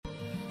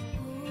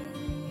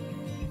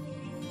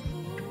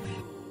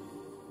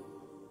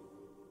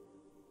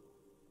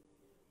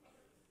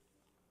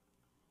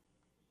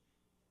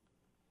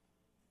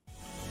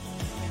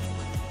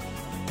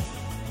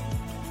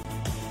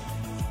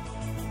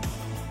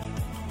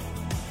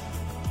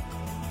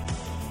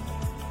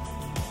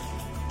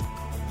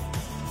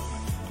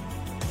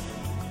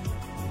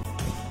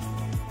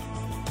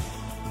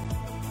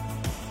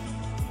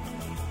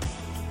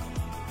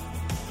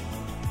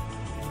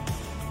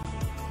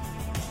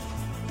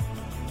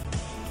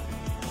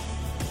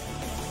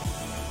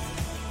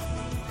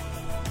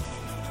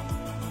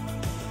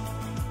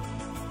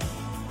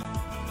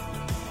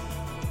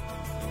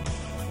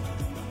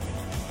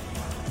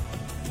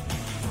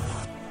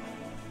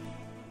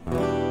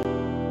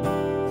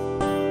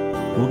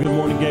Well, good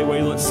morning,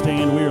 Gateway. Let's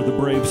stand. We are the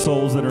brave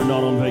souls that are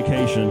not on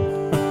vacation.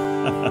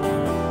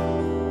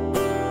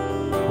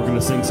 We're going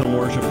to sing some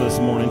worship this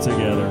morning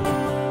together.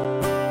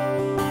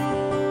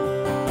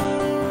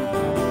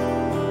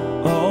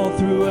 All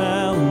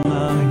throughout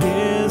my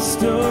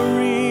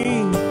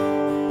history,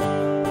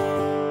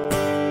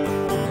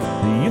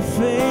 your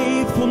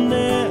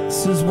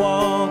faithfulness has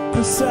walked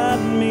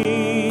beside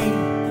me.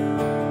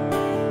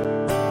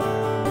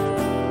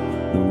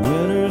 The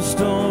winter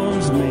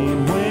storms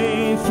made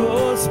way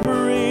for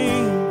spring.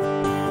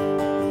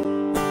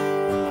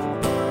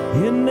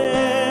 In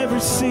every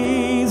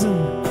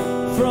season,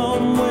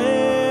 from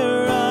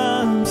where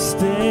I'm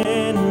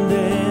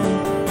standing,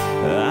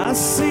 I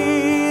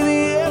see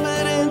the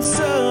evidence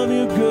of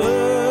your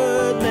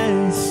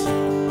goodness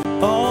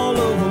all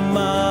over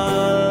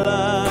my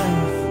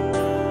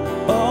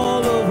life,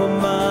 all over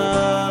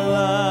my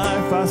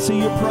life. I see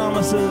your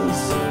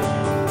promises,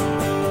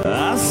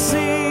 I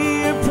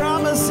see your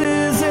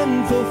promises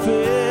in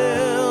fulfillment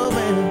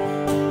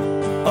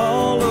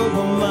all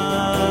over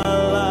my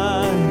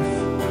life,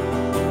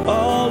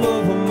 all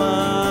over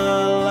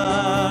my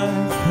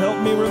life. Help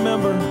me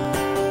remember,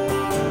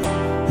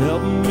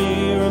 help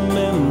me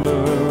remember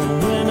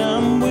when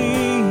I'm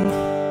weak.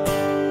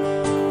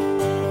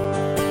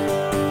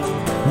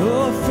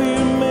 Oh,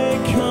 fear may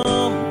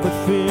come, but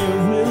fear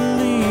will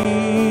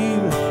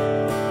leave.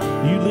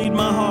 You lead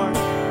my heart,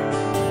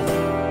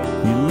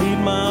 you lead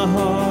my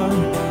heart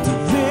to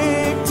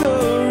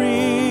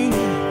victory.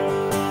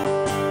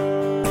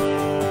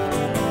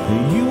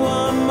 You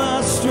are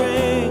my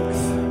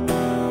strength,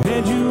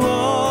 and you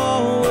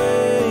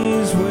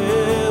always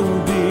will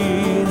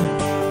be.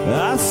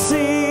 I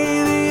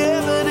see the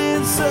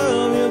evidence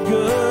of your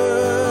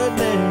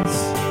goodness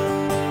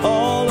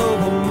all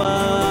over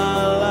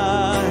my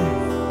life,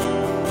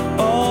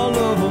 all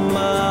over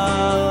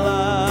my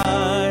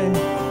life.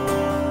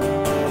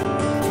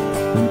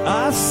 And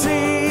I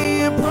see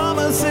your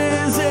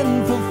promises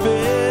in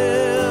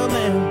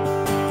fulfillment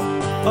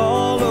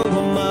all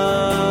over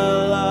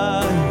my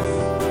life,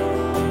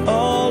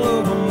 all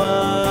over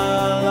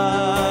my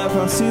life.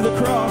 I see the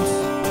cross,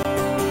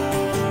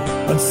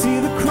 I see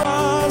the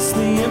cross,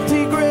 the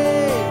empty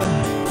grave,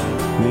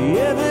 the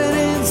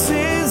evidence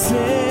is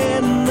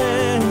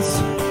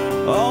endless.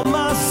 All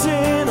my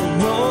sin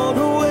rolled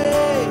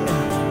away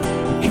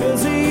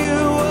because of you,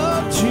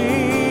 oh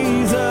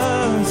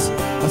Jesus.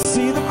 I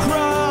see the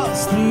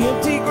cross, the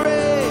empty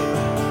grave,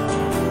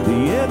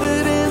 the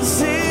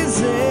evidence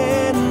is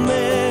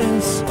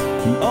endless.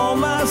 All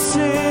my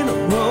sin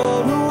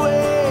rolled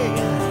away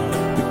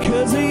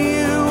because of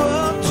you,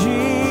 oh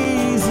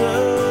Jesus.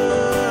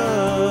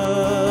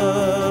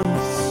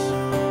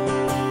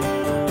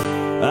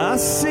 I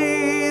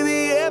see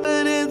the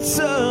evidence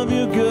of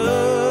your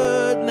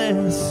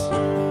goodness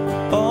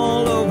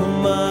all over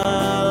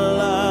my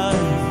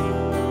life,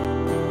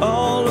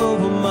 all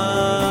over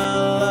my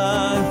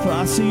life.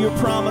 I see your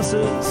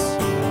promises,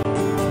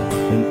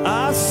 and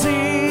I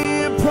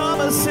see your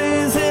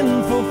promises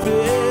in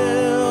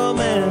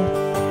fulfillment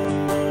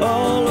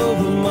all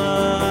over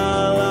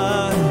my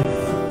life,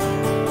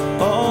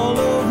 all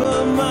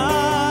over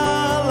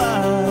my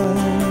life.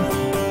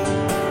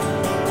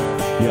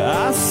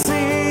 Yeah, I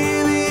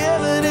see the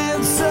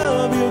evidence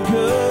of your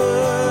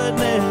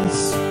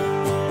goodness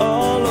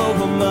all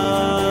over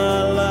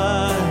my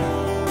life,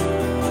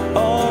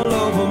 all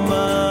over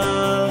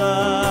my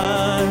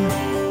life.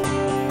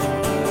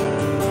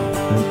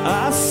 And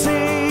I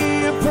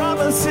see your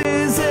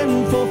promises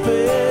in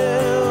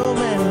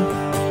fulfillment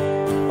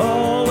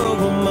all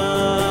over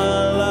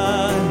my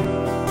life,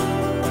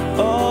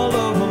 all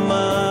over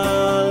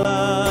my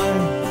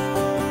life.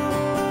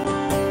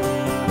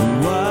 And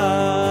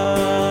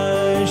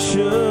why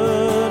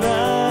should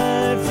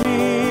I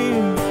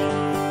fear?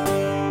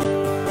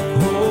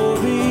 Oh,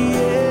 the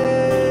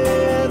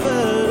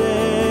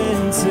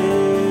evidence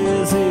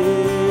is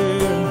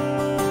here.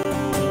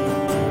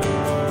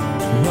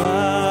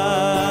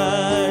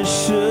 Why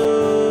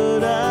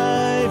should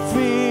I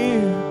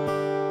fear?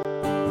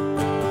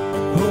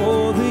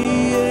 Oh, the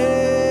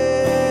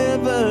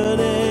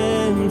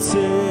evidence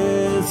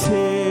is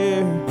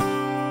here.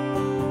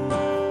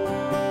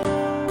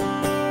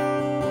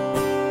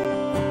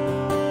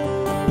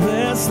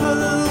 Bless the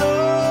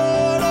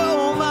Lord,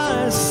 oh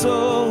my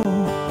soul,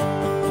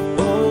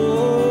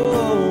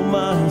 oh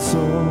my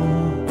soul.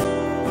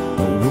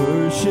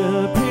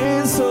 Worship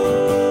His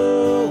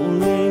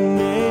holy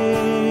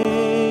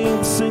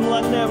name. Sing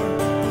like never,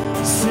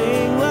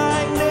 sing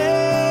like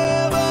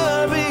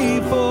never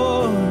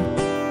before.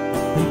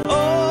 And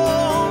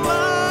oh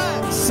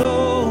my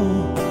soul,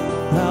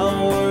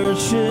 I'll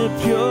worship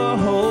your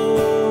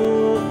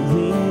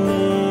holy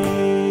name.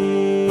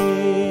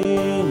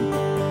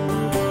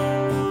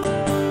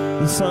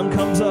 The sun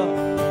comes up,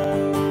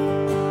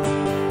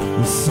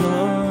 the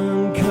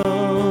sun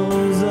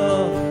comes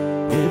up,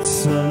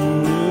 it's a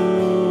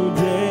new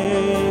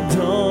day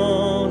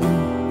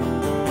dawning.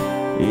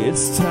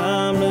 It's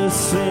time to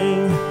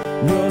sing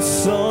your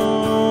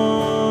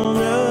song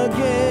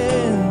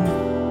again.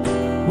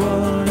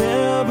 What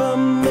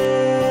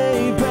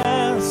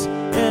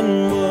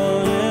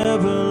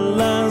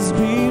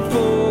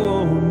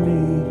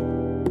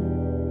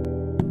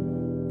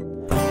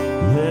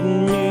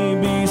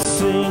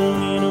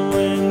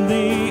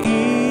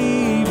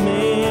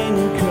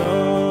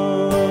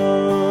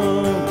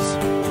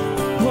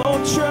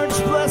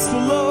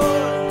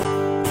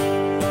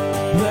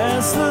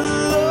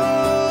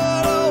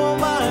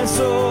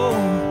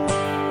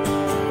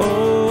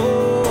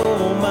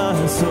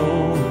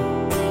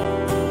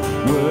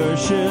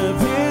worship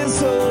His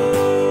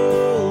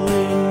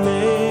holy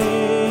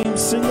name.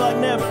 Sing like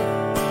never.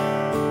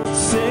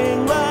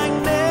 Sing like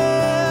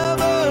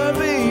never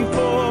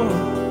before.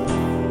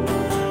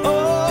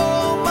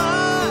 Oh,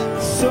 my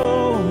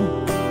soul,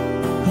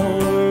 I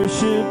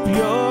worship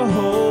Your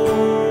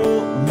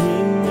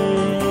holy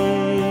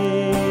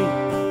name.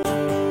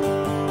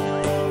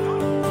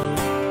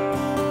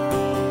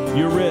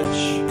 You're rich.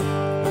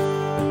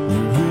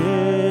 You're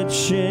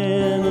rich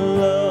in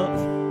love,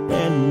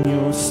 and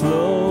You're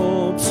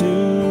slow to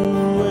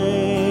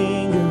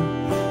anger.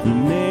 Your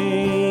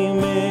name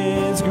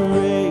is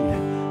great,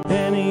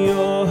 and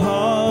Your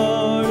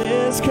heart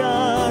is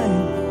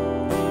kind.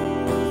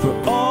 For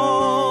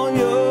all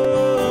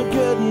Your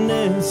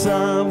goodness,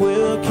 I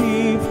will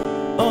keep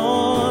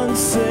on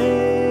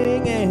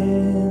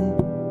singing.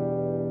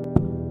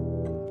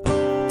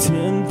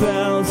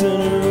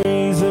 10,000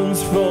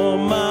 reasons for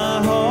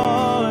my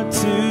heart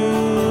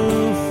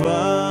to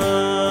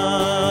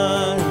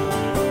find.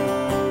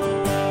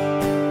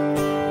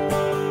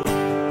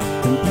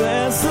 And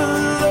bless the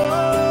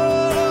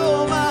Lord,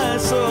 oh my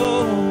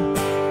soul,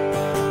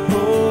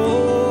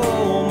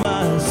 oh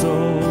my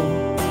soul.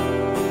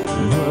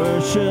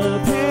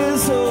 Worship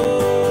His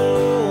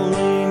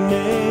holy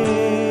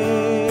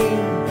name.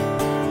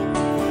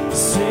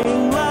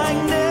 Sing like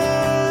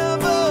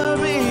never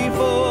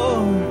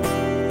before.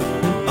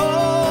 And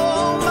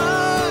oh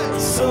my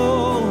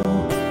soul,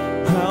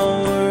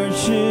 I'll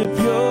worship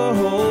Your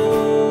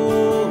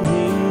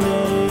holy name.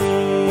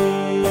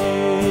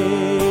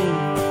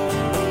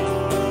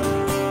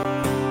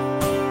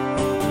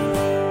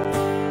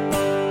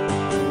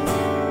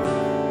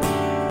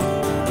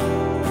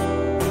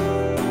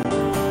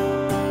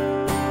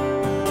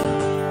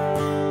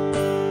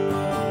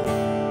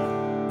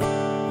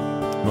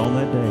 On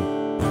that day,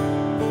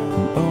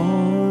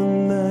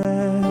 on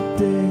that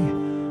day,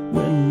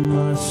 when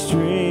my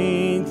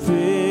strength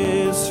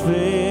is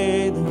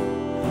failing,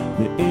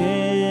 the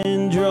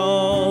end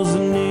draws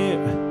near,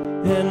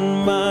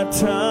 and my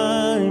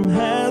time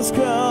has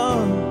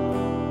come.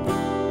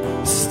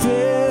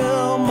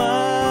 Still,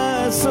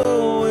 my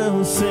soul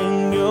will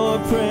sing Your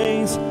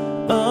praise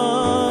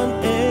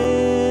unending.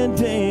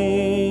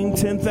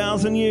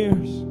 10,000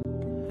 years.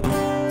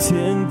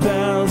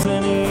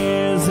 10,000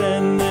 years,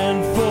 and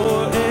then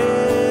forevermore.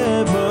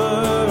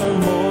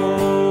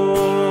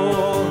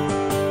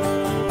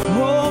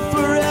 Oh,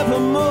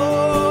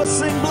 forevermore.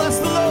 Sing, bless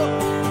the Lord.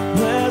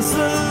 Bless the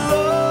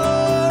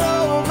Lord,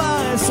 oh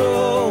my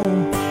soul.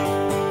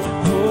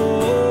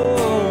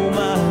 Oh,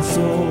 my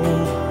soul.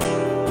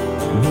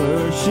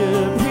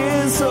 Worship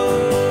His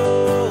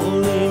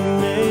holy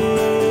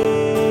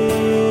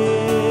name.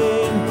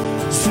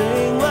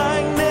 Sing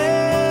like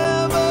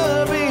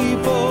never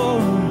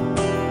before.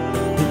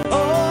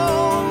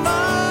 Oh,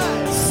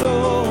 my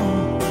soul,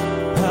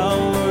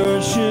 I'll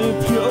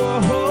worship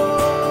Your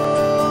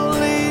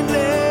holy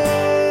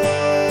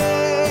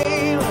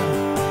name.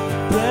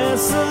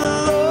 Bless the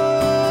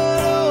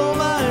Lord, oh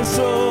my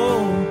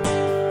soul,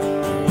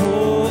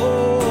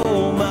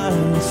 oh my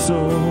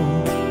soul.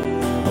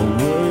 I'll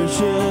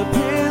worship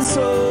His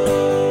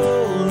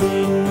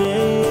holy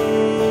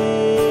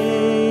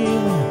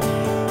name.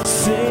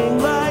 Sing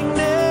like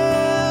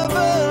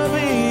never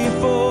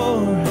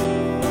before.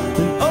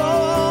 And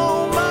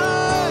oh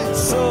my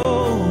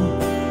soul,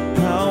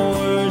 I'll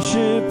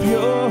worship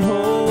Your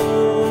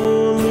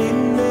holy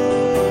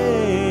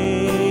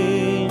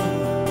name.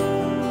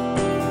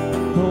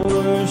 I'll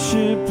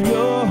worship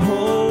Your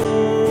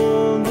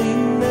holy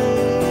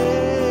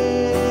name.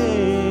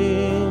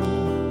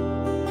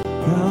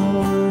 I'll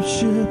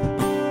worship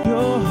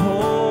Your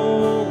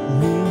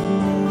holy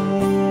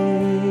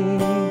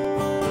name.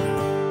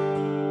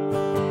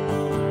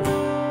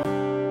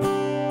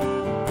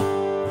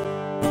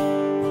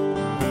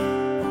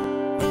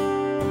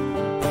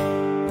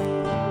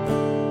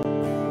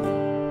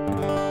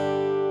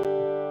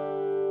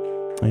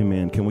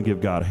 Amen. Can we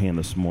give God a hand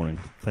this morning?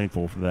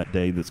 Thankful for that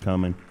day that's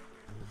coming.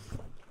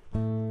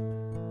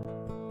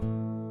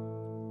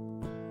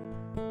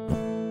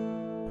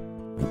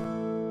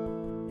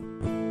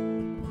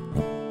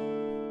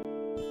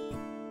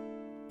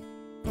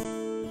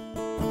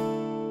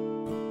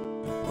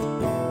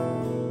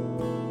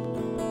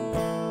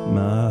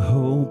 My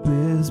hope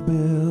is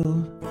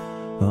built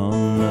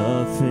on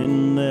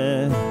nothing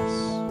less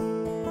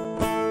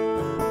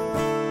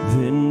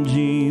than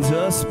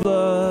Jesus'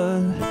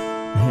 blood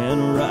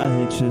and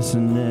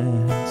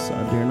righteousness.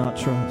 I dare not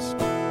trust.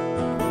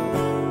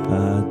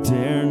 I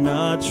dare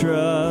not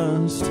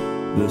trust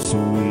the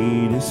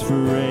sweetest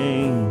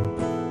frame,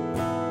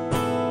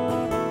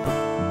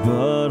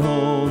 but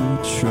wholly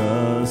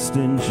trust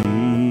in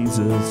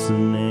Jesus'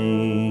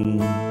 name.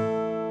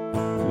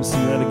 We'll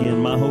sing that again.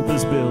 My hope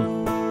is built.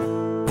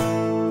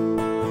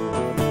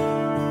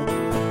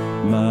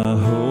 My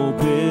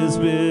hope is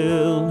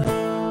built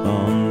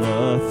on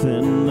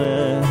nothing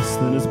less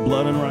than His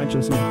blood and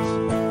righteousness,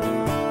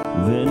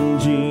 than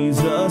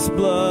Jesus'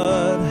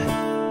 blood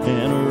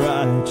and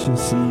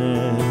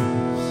righteousness.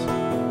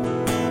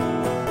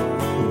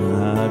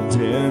 I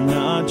dare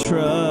not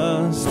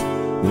trust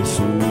the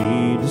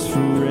sweetest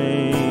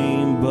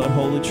frame, but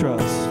wholly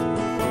trust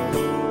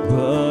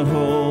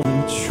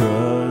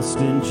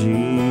in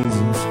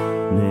Jesus'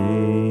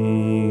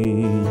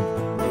 name.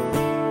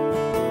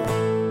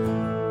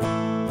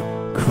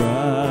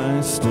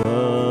 Christ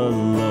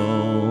alone,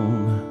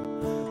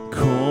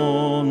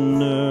 cornerstone,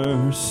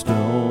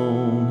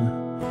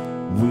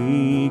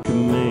 weak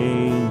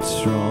made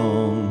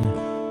strong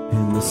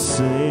in the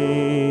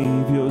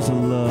Savior's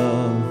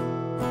love.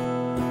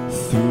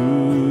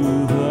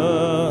 Through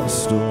the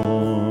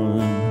storm,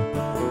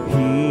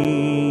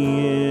 He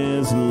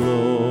is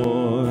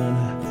Lord,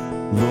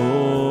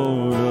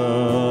 Lord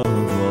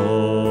of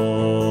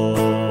all.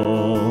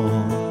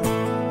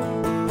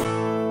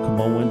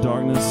 Come on, when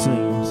darkness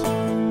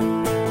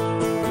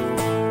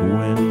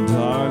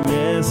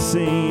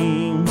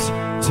seems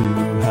to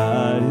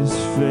hide His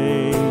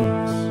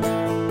face,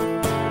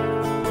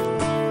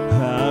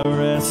 I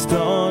rest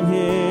on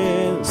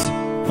His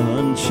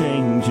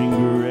unchanging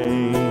grace.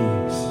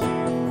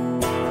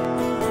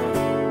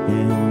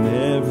 In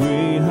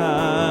every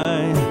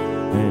high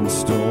and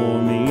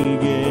stormy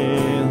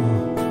gale,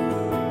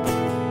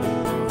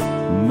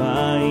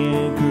 my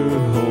anchor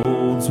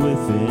holds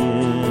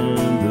within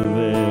the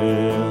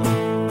veil.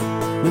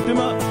 Lift Him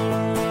up.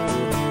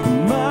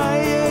 My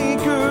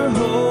anchor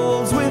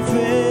holds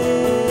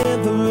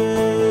within the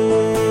veil.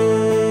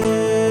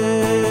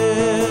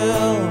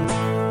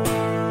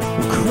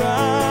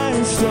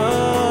 Christ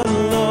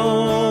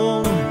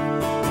alone,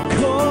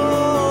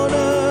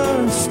 cornerstone,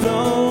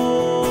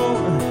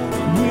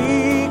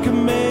 weak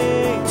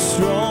made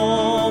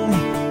strong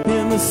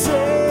in the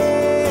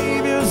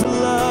Savior's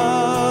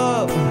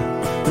love.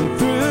 And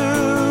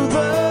through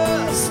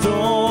the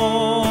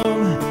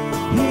storm,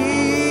 He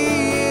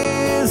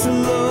is the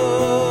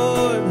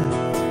Lord,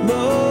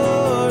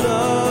 Lord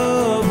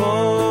of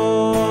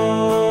all.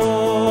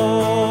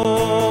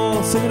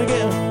 Sing it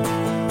again.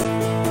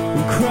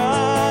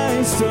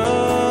 Christ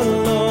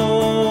alone,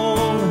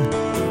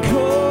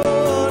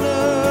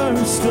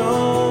 cornerstone,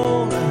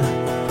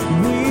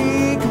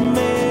 weak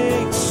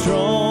made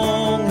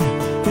strong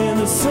in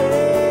the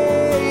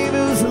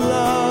Savior's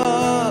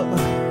love.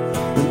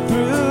 And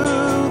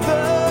through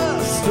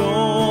the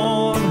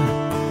storm,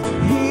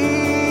 He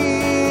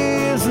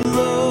is the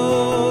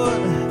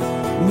Lord,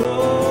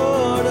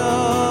 Lord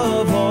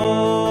of all.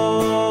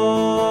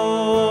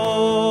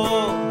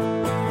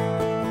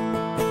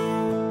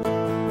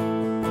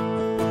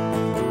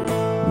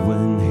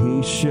 When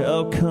He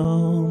shall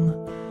come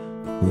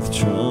with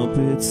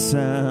trumpet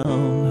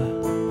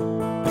sound,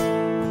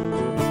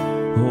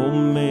 oh,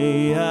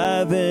 may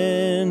I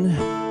then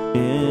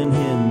in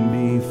Him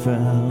be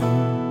found,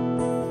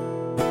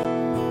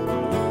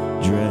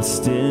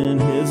 dressed in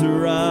His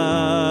righteousness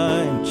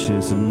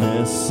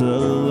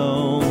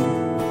alone,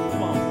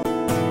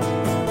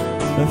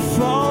 and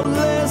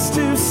faultless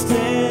to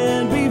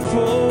stand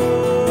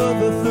before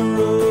the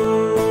throne.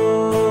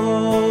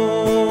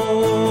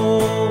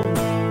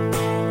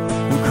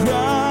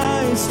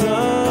 Christ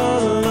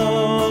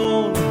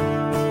alone,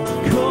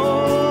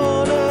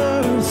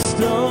 cornerstone,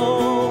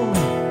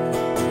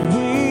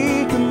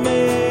 weak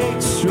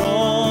made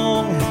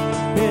strong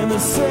in the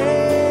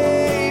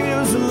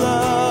Savior's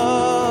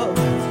love.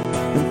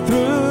 And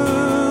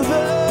through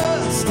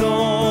the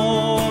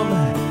storm,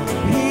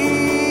 He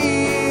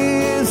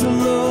is the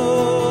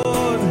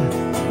Lord,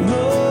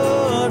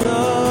 Lord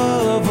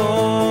of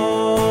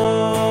all.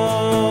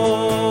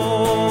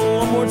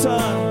 One more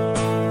time.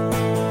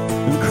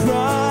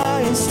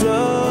 Christ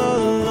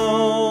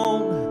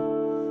alone,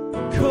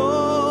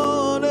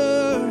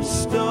 cornerstone,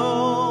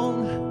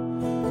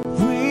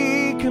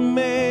 weak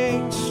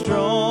made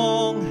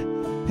strong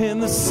in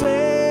the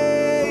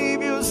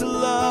Savior's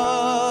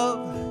love.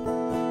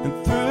 And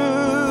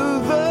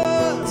through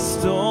the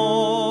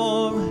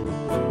storm,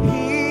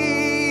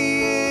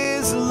 He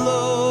is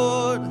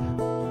Lord,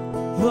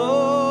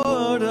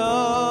 Lord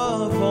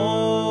of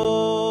all.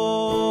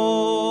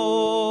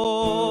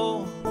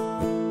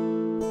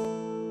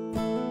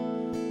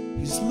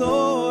 He's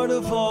Lord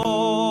of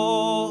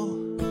all.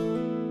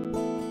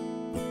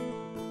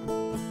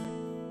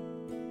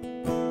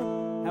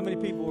 How many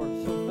people are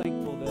so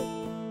thankful that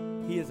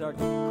He is our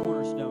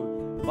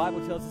cornerstone? The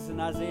Bible tells us in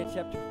Isaiah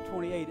chapter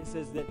 28, it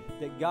says that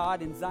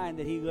God in Zion,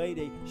 that He laid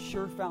a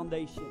sure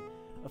foundation,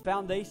 a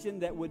foundation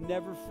that would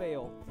never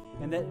fail.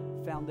 And that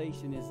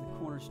foundation is the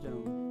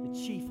cornerstone, the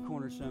chief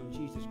cornerstone,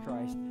 Jesus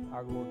Christ,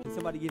 our Lord. Can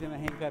somebody give Him a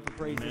hand clap of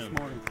praise this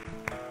morning?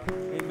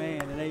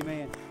 Amen and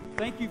amen.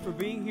 Thank you for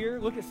being here.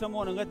 Look at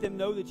someone and let them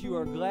know that you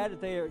are glad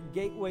that they are at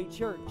Gateway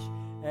Church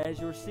as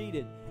you're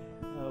seated.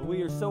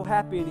 We are so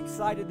happy and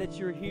excited that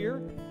you're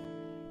here.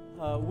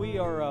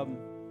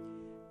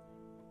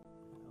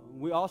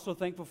 We're also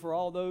thankful for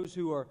all those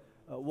who are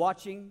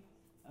watching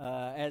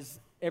as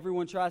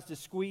everyone tries to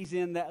squeeze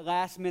in that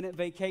last-minute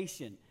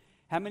vacation.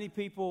 How many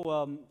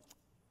people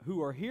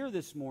who are here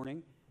this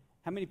morning,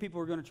 how many people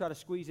are going to try to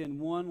squeeze in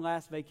one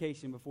last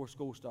vacation before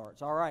school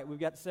starts? All right, we've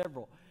got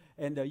several.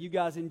 And you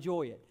guys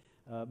enjoy it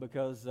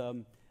because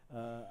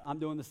I'm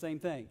doing the same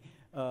thing.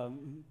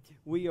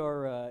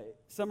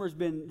 Summer's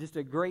been just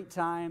a great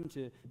time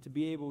to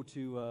be able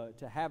to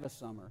have a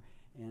summer.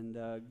 And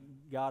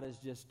God has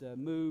just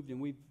moved,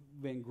 and we've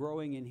been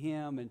growing in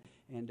Him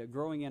and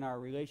growing in our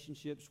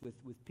relationships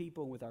with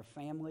people and with our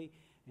family.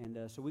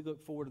 And so we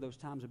look forward to those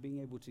times of being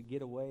able to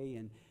get away,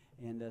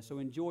 and so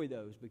enjoy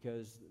those,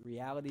 because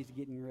reality is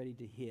getting ready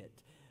to hit.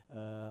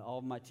 All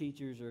of my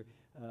teachers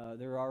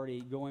they're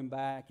already going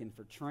back and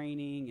for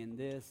training and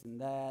this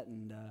and that,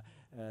 and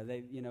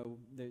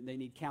they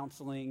need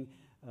counseling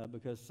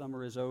because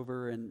summer is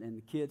over, and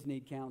the kids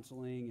need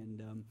counseling,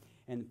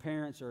 and the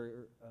parents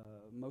are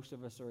most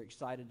of us are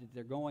excited that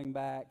they're going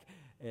back,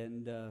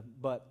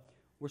 but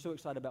we're so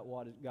excited about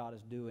what God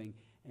is doing.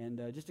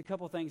 And just a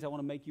couple of things I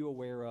want to make you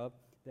aware of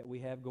that we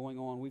have going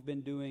on. We've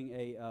been doing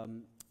a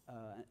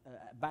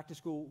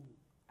back-to-school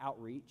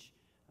outreach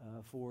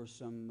for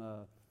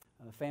some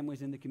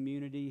families in the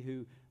community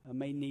who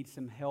may need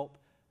some help.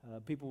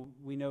 People,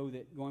 we know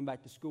that going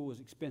back to school is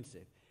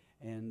expensive.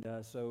 And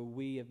so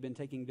we have been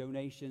taking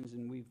donations,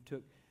 and we've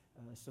took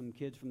some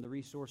kids from the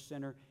Resource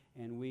Center,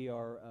 and we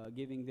are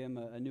giving them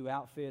a new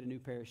outfit, a new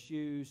pair of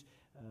shoes.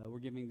 We're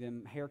giving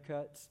them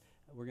haircuts.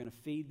 We're going to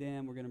feed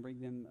them. We're going to bring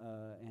them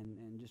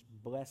and just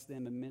bless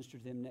them and minister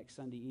to them next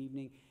Sunday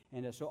evening.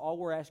 And so all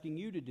we're asking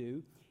you to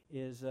do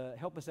is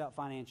help us out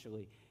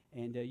financially.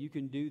 And you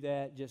can do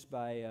that just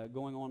by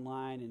going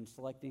online and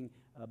selecting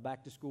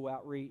back-to-school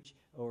outreach,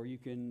 or you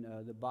can,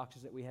 the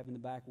boxes that we have in the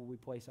back where we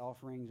place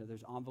offerings,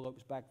 there's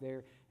envelopes back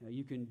there.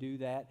 You can do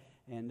that,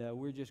 and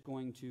we're just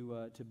going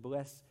to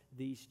bless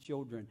these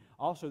children.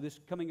 Also,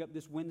 coming up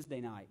this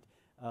Wednesday night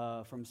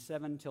from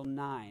 7 till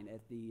 9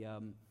 at the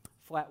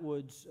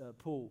Flatwoods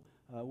pool.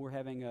 We're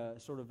having a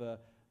sort of a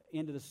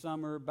end of the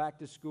summer,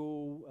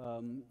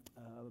 back-to-school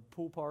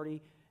pool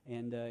party.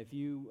 And if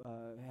you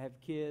have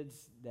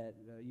kids that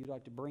you'd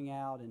like to bring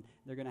out, and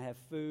they're going to have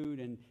food,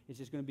 and it's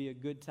just going to be a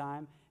good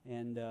time,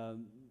 and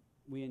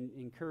we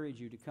encourage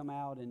you to come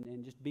out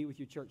and just be with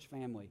your church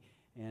family.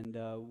 And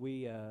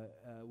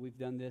we've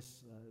done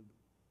this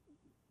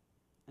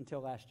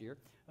until last year.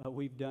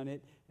 We've done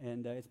it,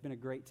 and it's been a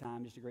great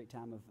time, just a great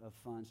time of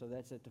fun. So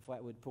that's at the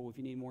Flatwood Pool. If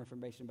you need more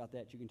information about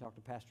that, you can talk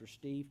to Pastor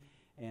Steve,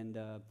 and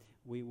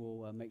we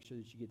will make sure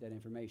that you get that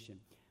information.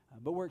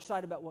 But we're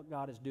excited about what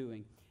God is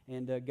doing.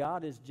 And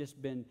God has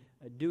just been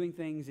doing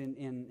things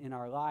in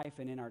our life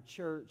and in our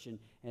church. And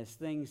as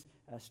things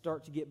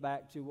start to get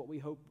back to what we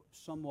hope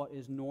somewhat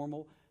is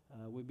normal,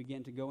 we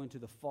begin to go into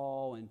the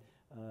fall, and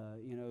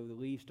the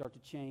leaves start to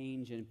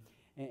change.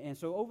 And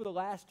so over the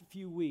last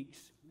few weeks,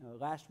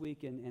 last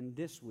week and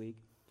this week,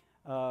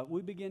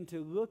 we begin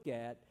to look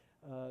at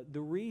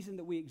the reason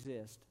that we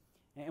exist.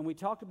 And we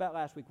talked about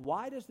last week,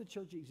 why does the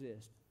church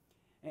exist?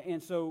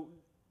 And so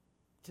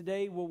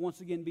today will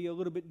once again be a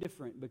little bit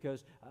different,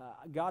 because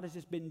God has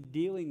just been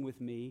dealing with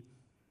me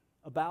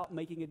about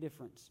making a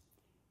difference.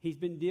 He's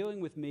been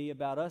dealing with me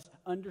about us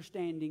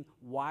understanding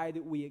why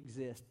that we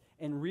exist,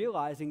 and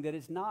realizing that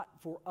it's not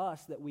for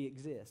us that we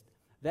exist.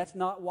 That's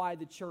not why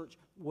the church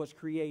was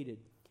created.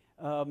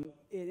 It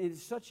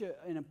is such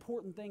an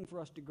important thing for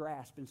us to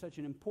grasp, and such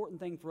an important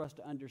thing for us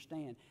to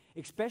understand,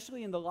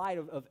 especially in the light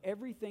of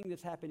everything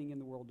that's happening in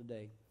the world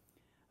today.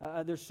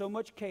 There's so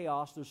much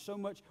chaos, there's so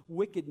much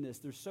wickedness,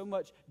 there's so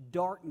much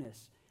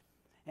darkness.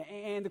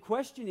 And the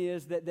question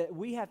is that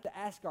we have to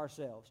ask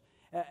ourselves,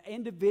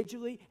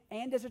 individually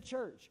and as a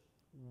church,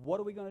 what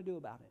are we going to do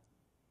about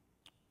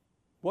it?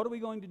 What are we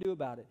going to do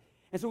about it?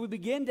 And so we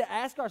begin to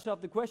ask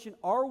ourselves the question,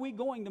 are we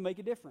going to make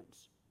a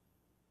difference?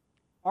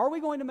 Are we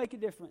going to make a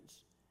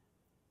difference?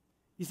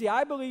 You see,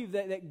 I believe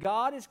that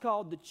God has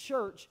called the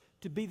church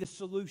to be the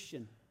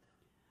solution.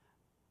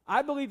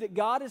 I believe that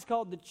God has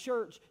called the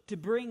church to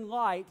bring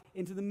light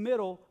into the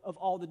middle of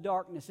all the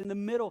darkness, in the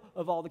middle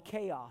of all the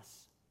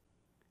chaos.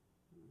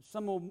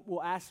 Someone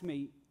will ask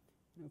me,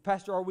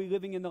 Pastor, are we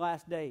living in the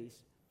last days?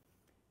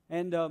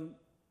 And,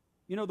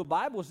 the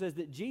Bible says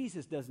that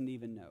Jesus doesn't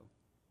even know.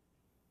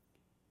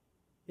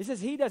 It says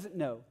He doesn't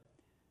know.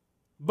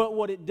 But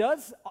what it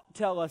does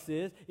tell us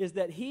is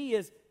that He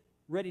is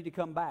ready to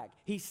come back.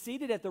 He's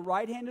seated at the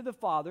right hand of the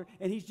Father,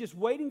 and He's just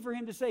waiting for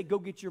Him to say, go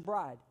get your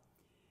bride.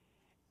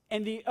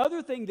 And the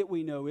other thing that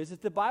we know is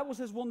that the Bible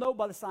says we'll know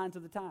by the signs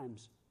of the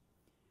times.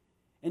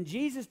 And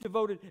Jesus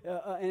devoted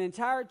an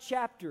entire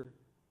chapter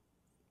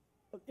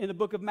in the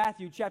book of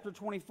Matthew, chapter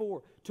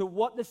 24, to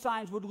what the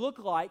signs would look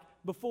like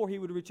before He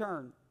would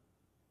return.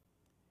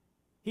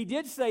 He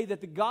did say that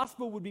the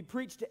gospel would be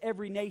preached to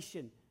every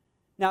nation.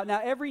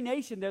 Now every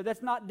nation there,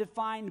 that's not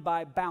defined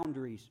by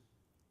boundaries.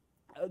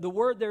 The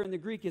word there in the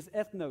Greek is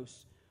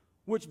ethnos,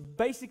 which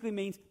basically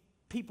means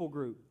people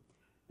group.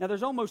 Now,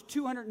 there's almost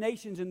 200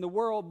 nations in the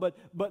world,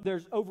 but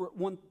there's over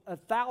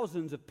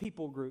thousands of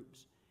people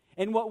groups.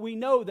 And what we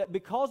know that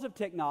because of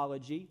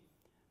technology,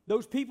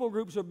 those people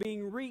groups are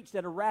being reached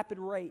at a rapid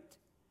rate.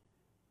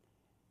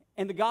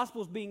 And the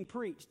gospel is being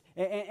preached.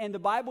 And the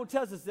Bible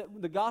tells us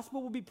that the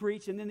gospel will be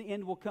preached, and then the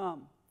end will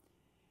come.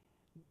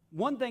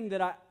 One thing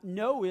that I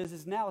know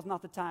is now is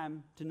not the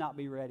time to not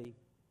be ready.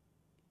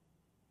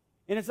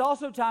 And it's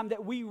also time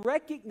that we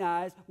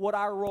recognize what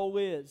our role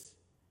is.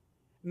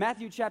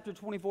 Matthew chapter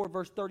 24,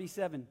 verse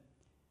 37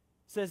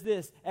 says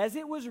this, "As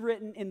it was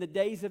written in the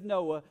days of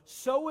Noah,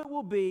 so it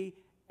will be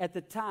at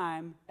the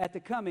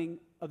coming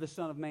of the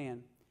Son of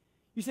Man."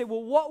 You say,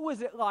 well, what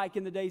was it like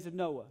in the days of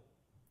Noah?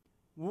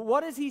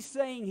 What is he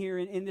saying here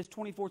in this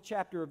 24th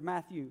chapter of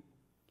Matthew?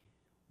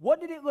 What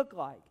did it look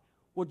like?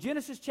 Well,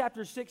 Genesis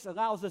chapter 6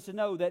 allows us to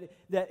know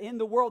that in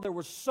the world there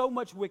was so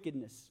much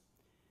wickedness.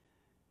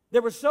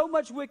 There was so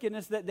much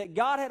wickedness that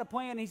God had a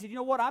plan. And he said, you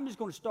know what, I'm just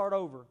going to start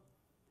over.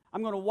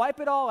 I'm going to wipe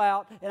it all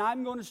out, and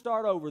I'm going to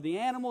start over. The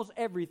animals,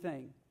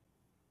 everything.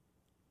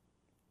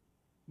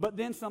 But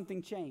then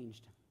something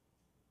changed.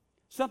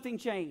 Something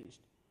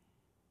changed.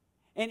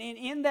 And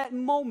in that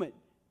moment,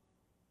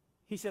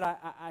 he said,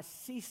 I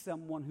see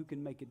someone who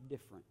can make a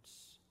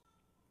difference.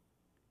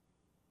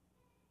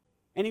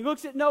 And he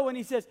looks at Noah and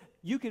he says,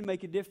 you can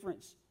make a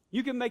difference.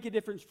 You can make a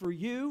difference for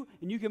you,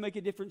 and you can make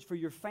a difference for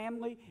your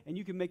family, and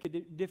you can make a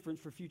difference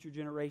for future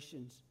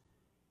generations.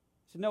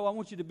 He said, Noah, I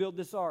want you to build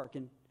this ark.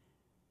 And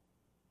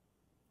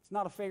it's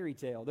not a fairy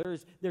tale.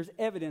 There's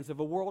evidence of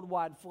a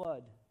worldwide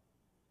flood.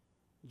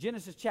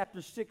 Genesis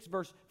chapter 6,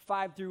 verse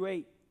 5 through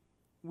 8.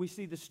 We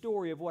see the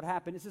story of what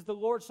happened. It says, the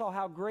Lord saw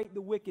how great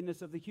the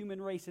wickedness of the human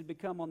race had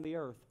become on the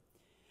earth,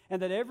 and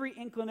that every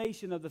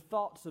inclination of the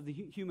thoughts of the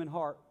human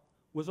heart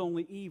was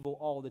only evil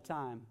all the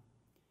time.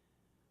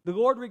 The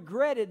Lord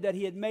regretted that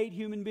he had made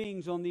human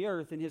beings on the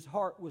earth, and his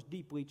heart was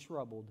deeply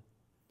troubled.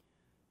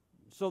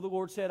 So the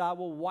Lord said, I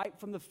will wipe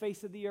from the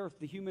face of the earth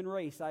the human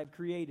race I have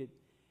created,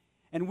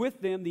 and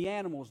with them the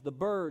animals, the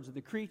birds, and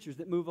the creatures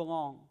that move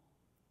along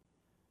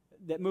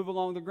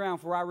the ground,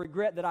 for I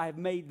regret that I have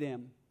made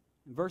them.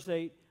 In verse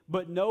 8,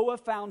 but Noah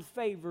found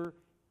favor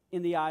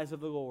in the eyes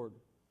of the Lord.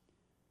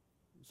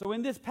 So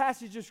in this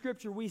passage of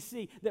Scripture, we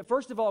see that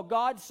first of all,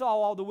 God saw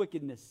all the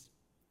wickedness.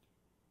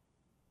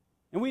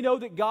 And we know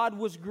that God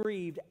was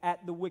grieved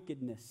at the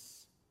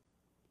wickedness.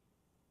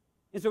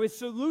 And so his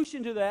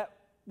solution to that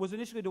was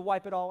initially to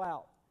wipe it all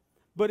out.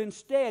 But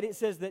instead, it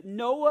says that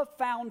Noah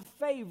found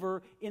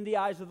favor in the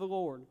eyes of the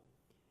Lord.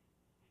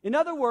 In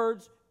other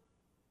words,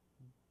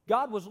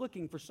 God was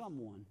looking for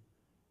someone.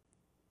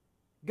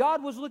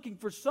 God was looking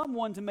for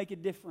someone to make a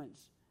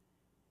difference.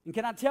 And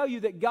can I tell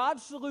you that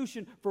God's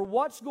solution for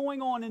what's going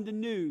on in the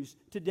news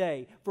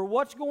today, for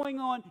what's going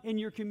on in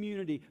your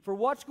community, for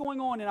what's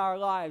going on in our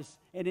lives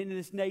and in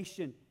this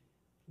nation,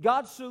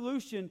 God's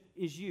solution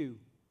is you.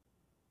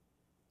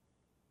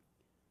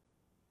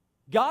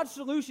 God's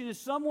solution is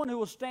someone who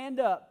will stand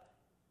up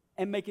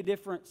and make a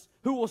difference,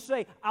 who will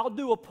say, I'll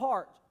do a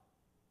part.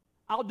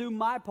 I'll do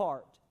my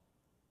part.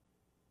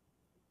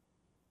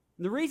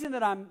 And the reason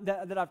that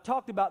I've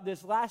talked about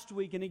this last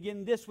week and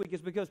again this week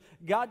is because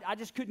God, I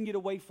just couldn't get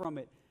away from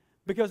it.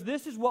 Because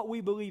this is what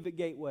we believe at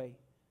Gateway.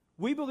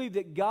 We believe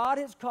that God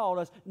has called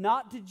us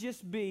not to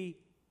just be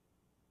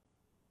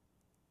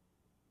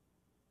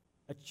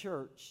a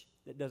church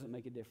that doesn't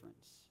make a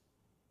difference,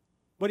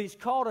 but He's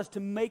called us to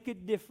make a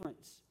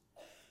difference.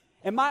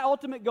 And my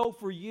ultimate goal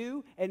for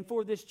you and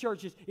for this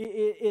church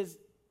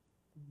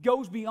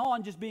goes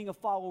beyond just being a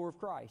follower of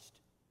Christ.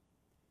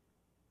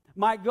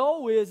 My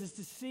goal is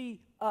to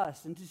see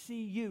us and to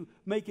see you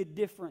make a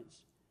difference.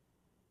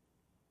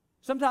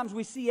 Sometimes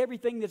we see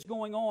everything that's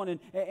going on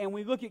and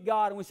we look at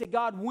God and we say,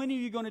 God, when are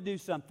you going to do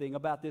something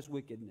about this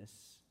wickedness?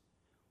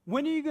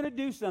 When are you going to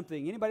do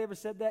something? Anybody ever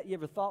said that? You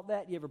ever thought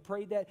that? You ever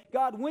prayed that?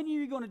 God, when are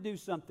you going to do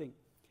something?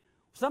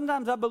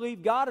 Sometimes I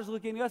believe God is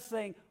looking at us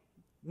saying,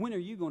 when are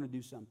you going to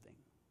do something?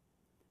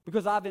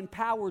 Because I've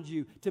empowered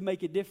you to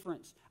make a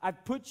difference.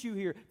 I've put you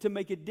here to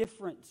make a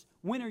difference.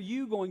 When are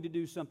you going to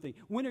do something?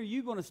 When are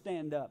you going to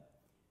stand up?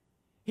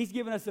 He's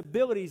given us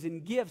abilities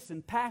and gifts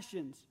and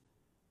passions.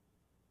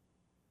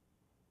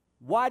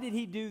 Why did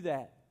He do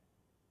that?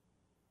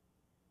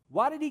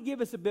 Why did He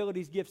give us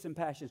abilities, gifts, and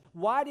passions?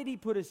 Why did He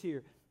put us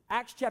here?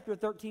 Acts chapter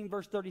 13,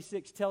 verse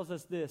 36 tells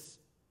us this.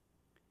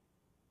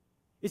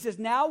 It says,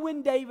 now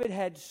when David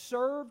had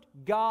served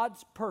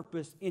God's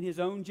purpose in his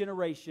own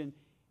generation,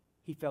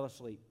 he fell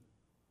asleep.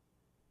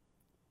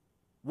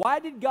 Why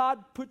did God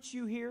put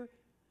you here?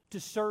 To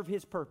serve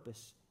His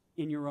purpose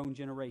in your own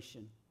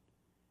generation.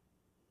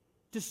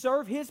 To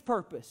serve His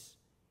purpose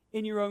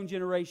in your own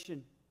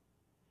generation.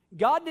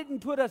 God didn't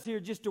put us here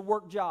just to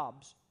work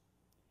jobs.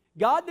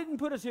 God didn't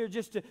put us here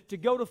just to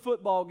go to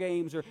football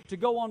games or to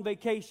go on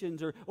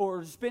vacations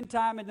or spend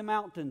time in the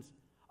mountains.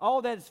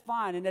 All that is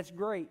fine and that's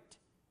great.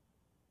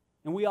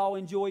 And we all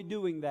enjoy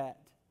doing that.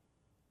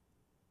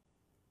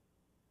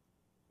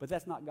 But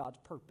that's not God's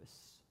purpose.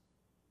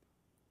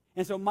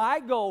 And so my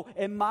goal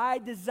and my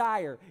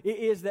desire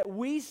is that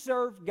we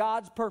serve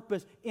God's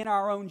purpose in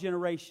our own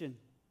generation.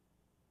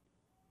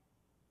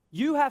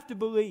 You have to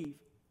believe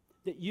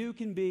that you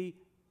can be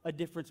a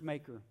difference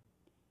maker.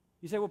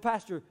 You say, well,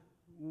 Pastor,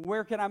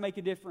 where can I make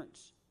a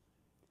difference?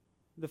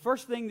 The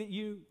first thing that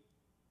you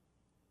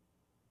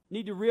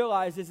need to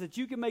realize is that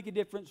you can make a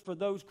difference for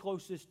those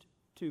closest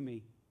to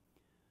me.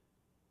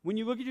 When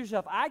you look at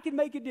yourself, I can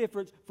make a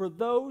difference for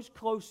those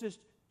closest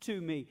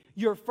to me.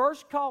 Your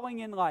first calling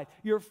in life,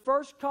 your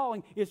first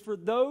calling is for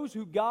those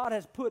who God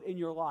has put in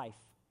your life.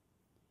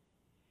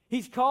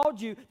 He's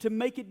called you to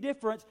make a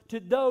difference to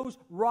those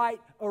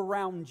right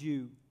around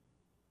you.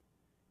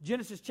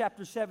 Genesis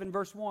chapter 7,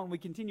 verse 1, we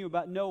continue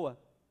about Noah. It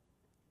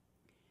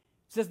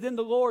says, Then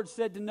the Lord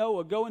said to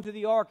Noah, Go into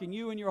the ark, and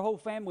you and your whole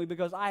family,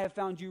 because I have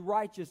found you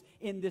righteous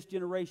in this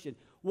generation.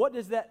 What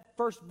does that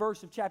first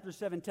verse of chapter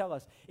 7 tell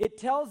us? It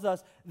tells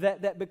us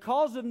that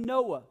because of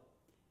Noah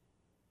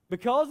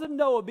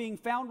being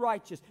found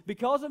righteous,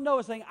 because of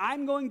Noah saying,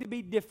 I'm going to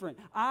be different,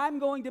 I'm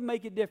going to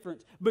make a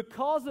difference,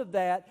 because of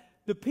that,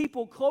 the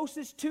people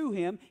closest to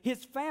him,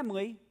 his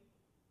family,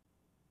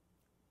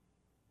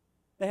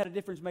 they had a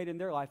difference made in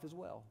their life as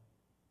well.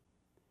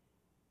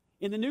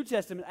 In the New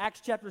Testament,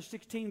 Acts chapter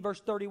 16, verse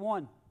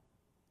 31,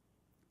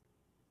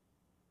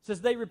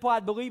 says, They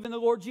replied, Believe in the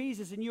Lord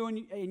Jesus, and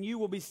you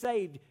will be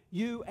saved,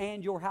 you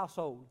and your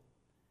household.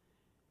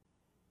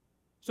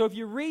 So if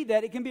you read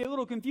that, it can be a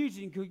little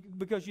confusing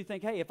because you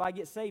think, hey, if I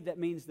get saved, that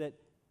means that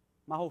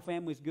my whole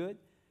family's good.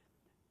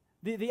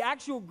 The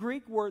actual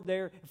Greek word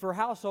there for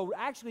household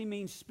actually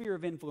means sphere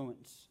of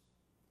influence.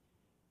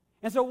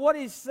 And so what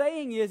he's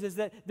saying is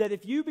that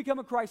if you become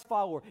a Christ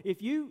follower,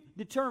 if you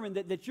determine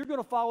that you're going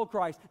to follow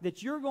Christ,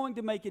 that you're going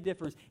to make a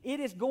difference, it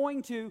is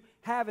going to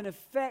have an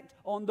effect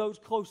on those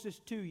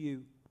closest to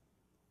you.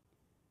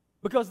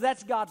 Because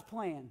that's God's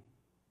plan.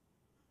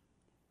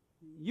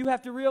 You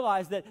have to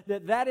realize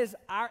that is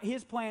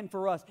His plan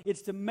for us.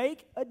 It's to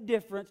make a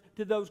difference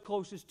to those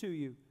closest to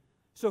you.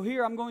 So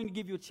here I'm going to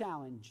give you a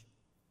challenge.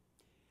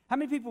 How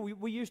many people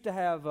we used to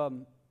have,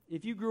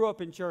 if you grew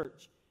up in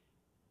church,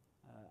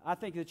 I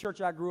think the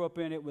church I grew up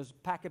in, it was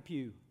Pack a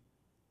Pew.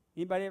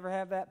 Anybody ever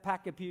have that?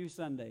 Pack a Pew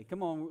Sunday.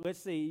 Come on, let's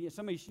see.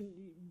 Somebody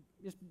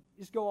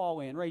just go all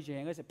in. Raise your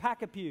hand. Let's say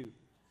Pack a Pew.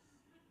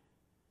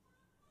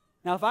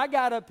 Now, if I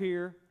got up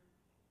here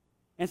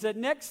and said,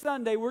 next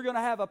Sunday we're going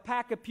to have a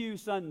Pack a Pew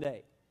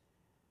Sunday,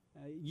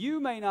 you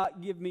may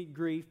not give me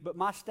grief, but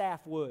my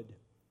staff would.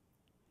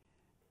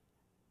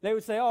 They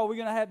would say, oh, we're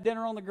going to have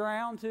dinner on the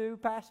ground too,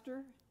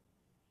 Pastor?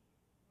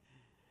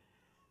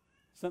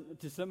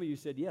 To some of you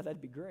said, yeah,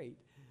 that'd be great.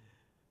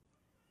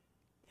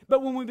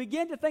 But when we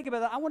begin to think about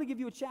that, I want to give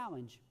you a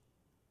challenge.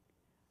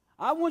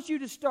 I want you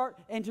to start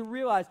and to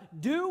realize,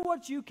 do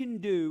what you can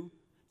do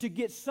to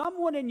get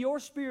someone in your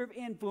sphere of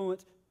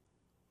influence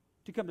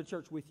to come to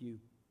church with you.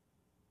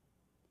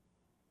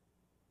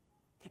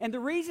 And the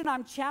reason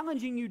I'm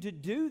challenging you to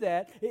do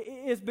that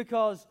is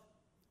because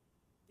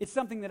it's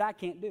something that I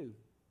can't do.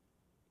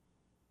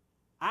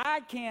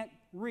 I can't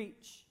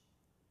reach.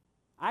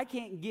 I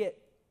can't get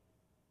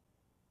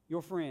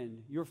your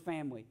friend, your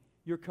family,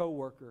 your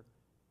coworker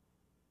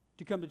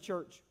to come to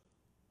church,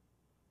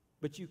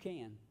 but you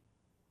can.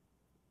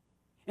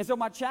 And so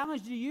my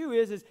challenge to you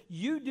is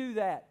you do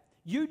that.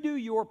 You do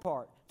your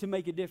part to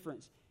make a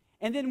difference.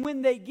 And then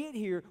when they get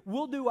here,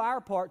 we'll do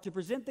our part to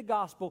present the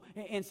gospel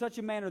in such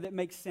a manner that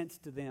makes sense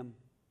to them.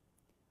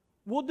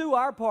 We'll do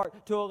our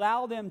part to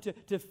allow them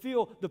to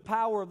feel the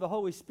power of the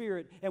Holy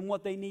Spirit and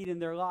what they need in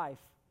their life.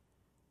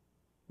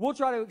 We'll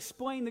try to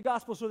explain the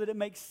gospel so that it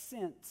makes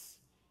sense.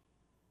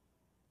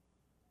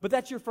 But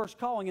that's your first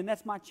calling, and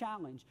that's my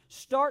challenge.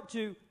 Start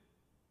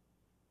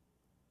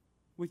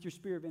with your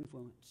sphere of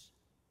influence.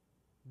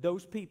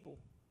 Those people,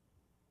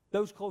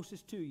 those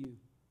closest to you.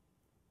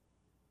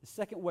 The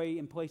second way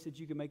and place that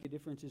you can make a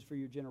difference is for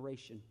your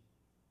generation.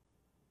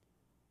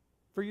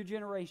 For your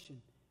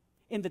generation.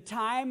 In the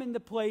time and the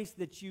place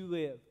that you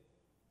live.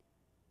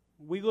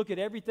 We look at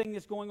everything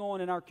that's going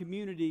on in our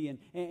community and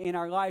in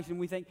our lives, and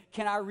we think,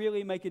 can I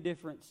really make a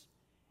difference?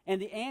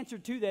 And the answer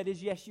to that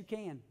is yes, you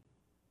can.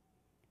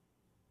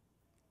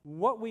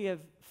 What we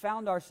have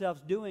found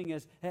ourselves doing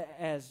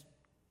as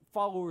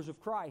followers of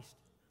Christ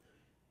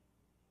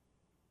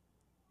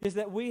is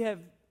that we have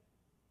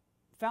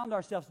found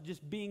ourselves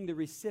just being the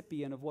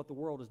recipient of what the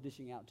world is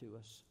dishing out to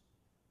us.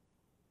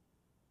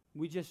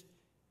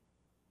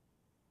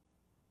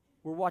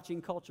 We're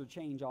watching culture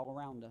change all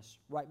around us,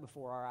 right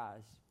before our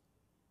eyes,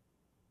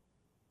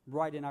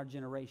 right in our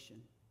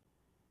generation.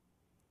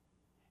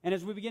 And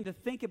as we begin to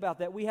think about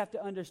that, we have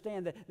to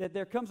understand that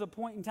there comes a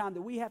point in time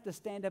that we have to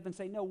stand up and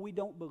say, no, we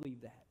don't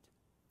believe that.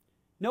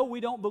 No, we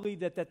don't believe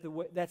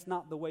that's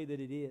not the way that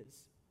it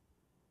is.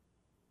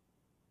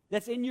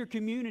 That's in your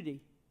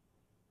community.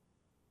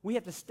 We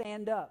have to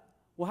stand up.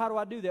 Well, how do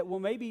I do that? Well,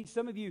 maybe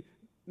some of you,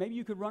 maybe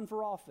you could run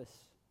for office.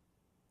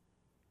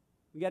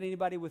 We got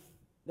anybody with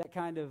that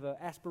kind of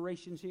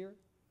aspirations here?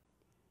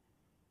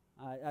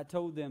 I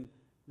told them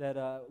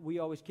that we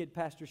always kid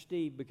Pastor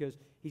Steve because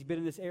he's been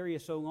in this area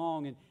so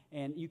long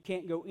and you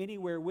can't go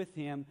anywhere with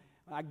him.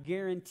 I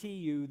guarantee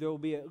you there will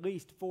be at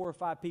least 4 or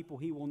 5 people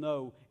he will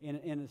know in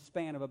a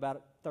span of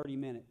about 30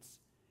 minutes.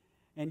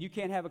 And you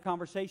can't have a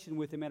conversation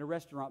with him at a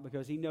restaurant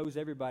because he knows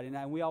everybody.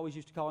 And we always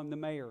used to call him the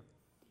mayor.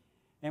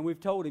 And we've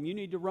told him, you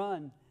need to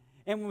run.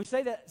 And when we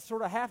say that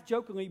sort of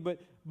half-jokingly,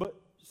 but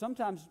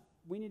sometimes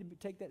we need to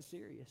take that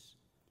serious.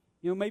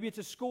 Maybe it's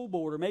a school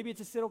board or maybe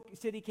it's a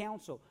city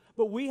council.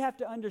 But we have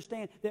to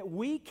understand that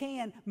we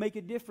can make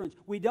a difference.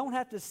 We don't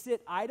have to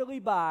sit idly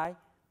by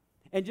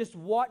and just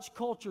watch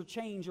culture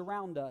change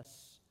around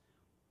us.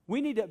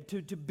 We need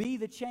to be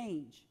the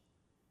change.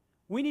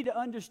 We need to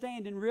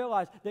understand and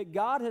realize that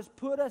God has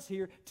put us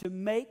here to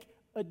make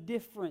a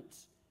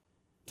difference.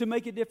 To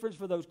make a difference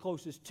for those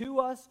closest to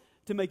us,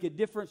 to make a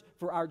difference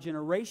for our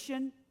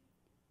generation,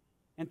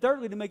 and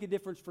thirdly, to make a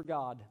difference for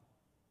God.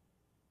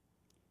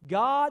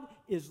 God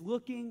is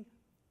looking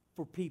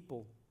for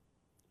people.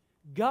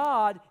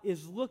 God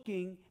is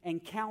looking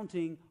and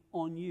counting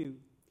on you.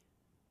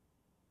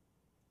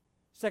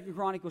 2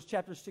 Chronicles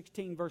chapter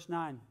 16, verse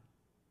 9.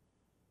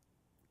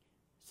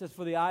 It says,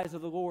 "For the eyes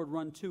of the Lord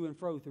run to and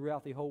fro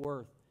throughout the whole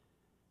earth,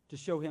 to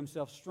show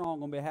himself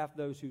strong on behalf of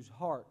those whose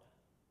heart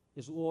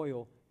is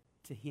loyal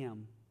to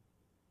him."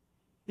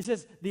 It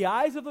says, the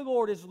eyes of the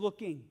Lord is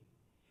looking.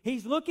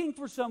 He's looking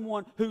for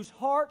someone whose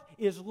heart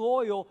is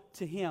loyal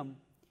to him.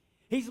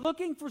 He's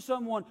looking for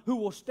someone who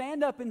will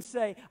stand up and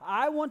say,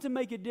 I want to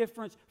make a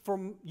difference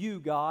for you,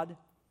 God.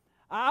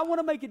 I want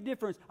to make a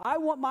difference. I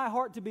want my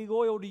heart to be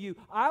loyal to you.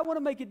 I want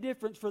to make a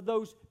difference for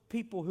those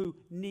people who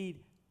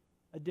need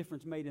a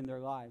difference made in their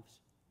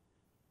lives.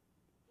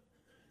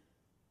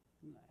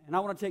 And I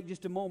want to take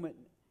just a moment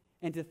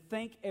and to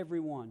thank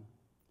everyone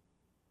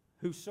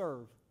who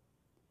serve,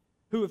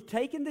 who have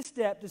taken the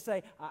step to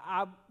say,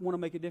 I want to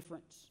make a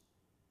difference.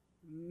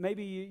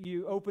 Maybe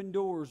you open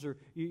doors or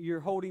you're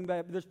holding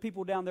back. There's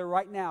people down there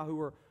right now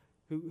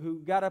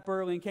who got up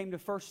early and came to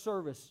first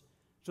service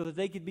so that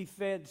they could be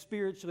fed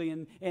spiritually,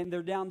 and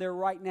they're down there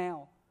right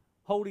now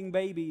holding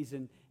babies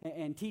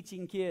and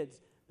teaching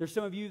kids. There's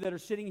some of you that are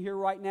sitting here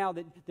right now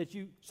that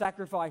you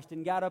sacrificed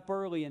and got up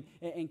early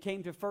and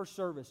came to first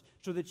service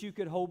so that you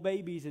could hold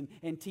babies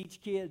and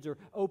teach kids or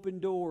open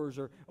doors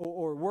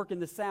or work in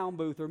the sound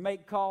booth or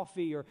make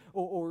coffee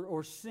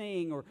or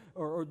sing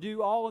or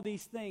do all of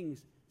these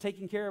things,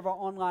 taking care of our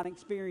online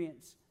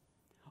experience.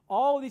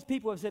 All of these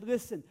people have said,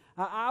 listen,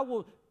 I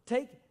will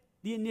take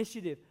the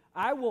initiative.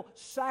 I will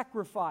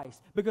sacrifice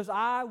because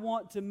I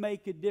want to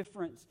make a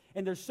difference.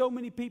 And there's so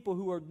many people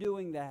who are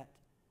doing that.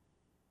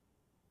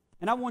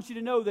 And I want you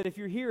to know that if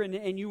you're here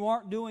and you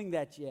aren't doing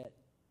that yet,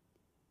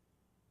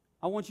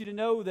 I want you to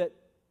know that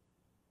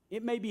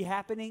it may be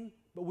happening,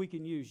 but we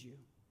can use you.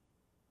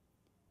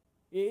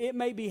 It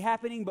may be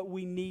happening, but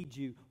we need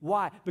you.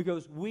 Why?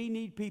 Because we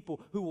need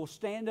people who will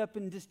stand up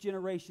in this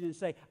generation and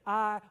say,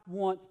 I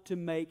want to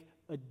make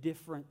a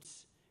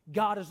difference.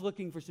 God is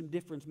looking for some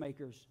difference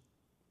makers.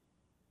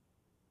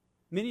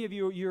 Many of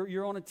you,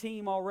 you're on a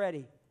team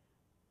already.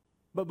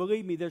 But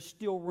believe me, there's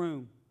still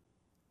room.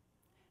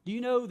 Do you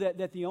know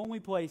that the only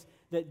place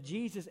that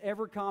Jesus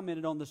ever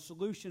commented on the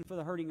solution for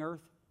the hurting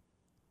earth?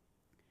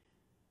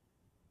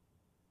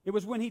 It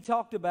was when he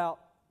talked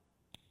about,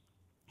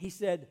 he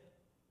said,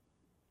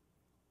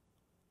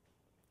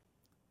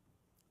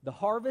 the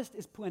harvest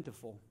is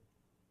plentiful,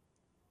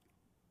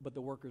 but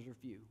the workers are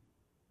few.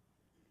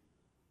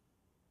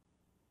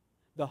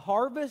 The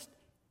harvest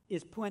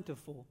is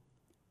plentiful,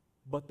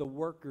 but the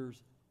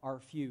workers are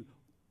few.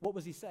 What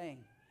was he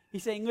saying?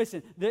 He's saying,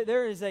 listen,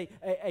 there is a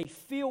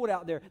field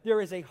out there.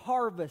 There is a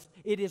harvest.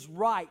 It is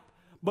ripe.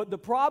 But the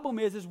problem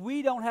is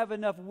we don't have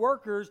enough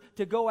workers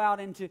to go out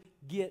and to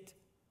get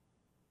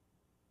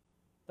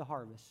the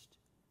harvest.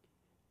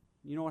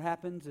 You know what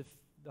happens if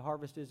the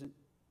harvest isn't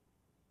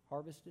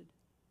harvested?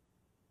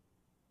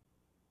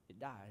 It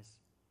dies.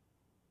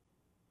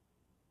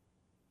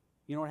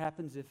 You know what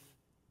happens if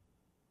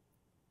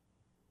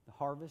the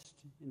harvest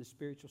in the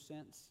spiritual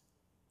sense?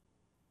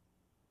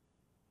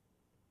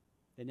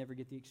 They never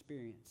get the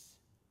experience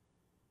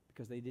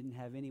because they didn't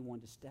have anyone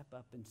to step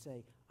up and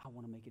say, I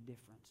want to make a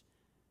difference.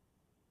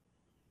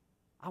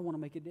 I want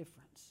to make a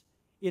difference.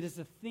 It is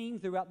a theme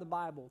throughout the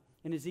Bible.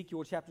 In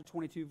Ezekiel chapter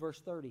 22,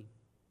 verse 30. He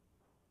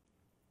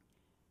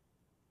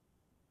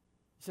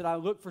said, I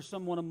looked for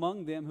someone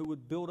among them who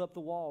would build up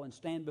the wall and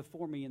stand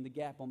before me in the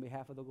gap on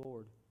behalf of the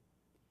Lord.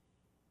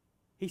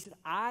 He said,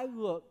 I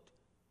looked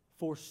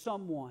for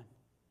someone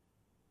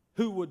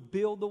who would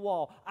build the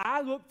wall.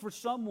 I looked for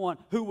someone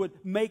who would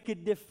make a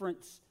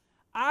difference.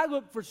 I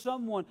looked for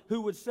someone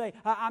who would say,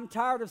 I'm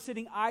tired of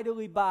sitting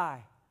idly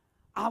by.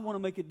 I want to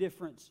make a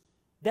difference.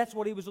 That's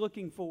what he was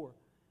looking for.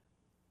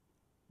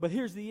 But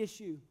here's the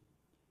issue.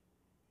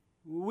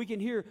 We can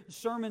hear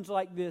sermons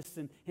like this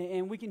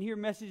and we can hear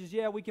messages,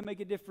 yeah, we can make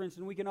a difference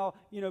and we can all,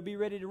 be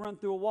ready to run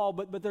through a wall,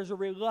 but there's a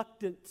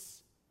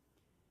reluctance.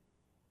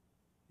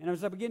 And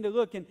as I begin to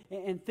look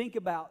and think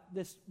about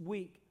this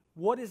week,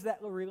 what is that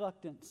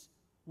reluctance?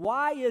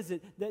 Why is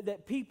it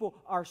that people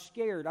are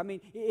scared? I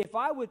mean, if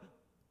I would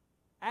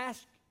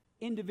ask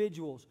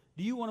individuals,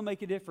 do you want to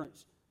make a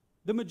difference?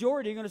 The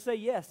majority are going to say,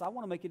 yes, I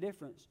want to make a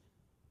difference.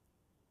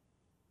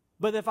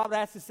 But if I would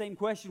ask the same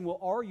question, well,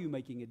 are you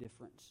making a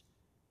difference?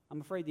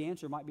 I'm afraid the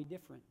answer might be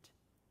different.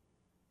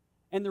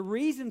 And the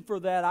reason for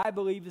that, I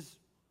believe, is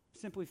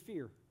simply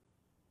fear.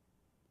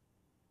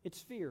 It's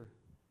fear.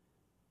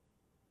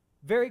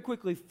 Very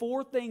quickly,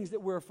 4 things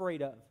that we're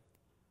afraid of.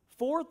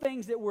 4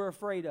 things that we're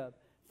afraid of.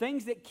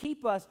 things that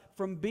keep us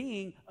from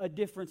being a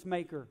difference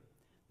maker.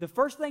 The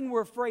first thing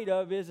we're afraid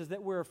of is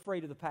that we're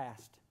afraid of the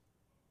past.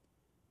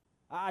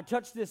 I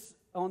touched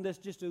on this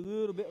just a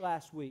little bit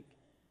last week.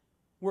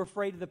 We're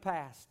afraid of the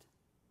past.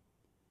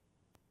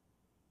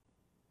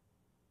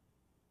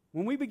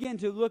 When we begin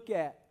to look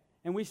at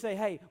and we say,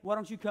 hey, why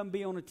don't you come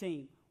be on a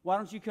team? Why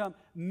don't you come?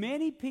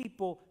 Many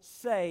people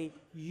say,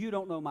 you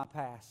don't know my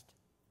past.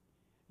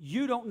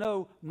 You don't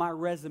know my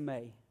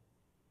resume.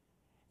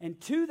 And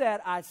to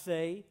that I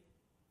say,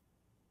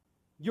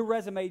 your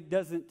resume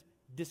doesn't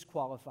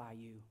disqualify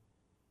you.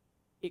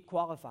 It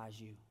qualifies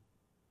you.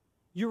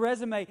 Your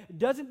resume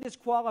doesn't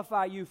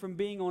disqualify you from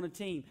being on a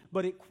team,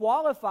 but it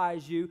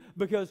qualifies you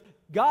because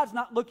God's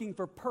not looking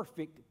for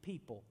perfect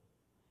people.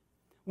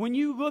 When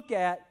you look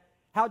at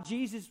how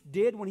Jesus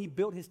did when he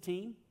built his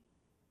team,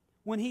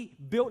 when he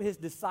built his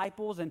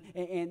disciples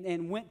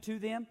and went to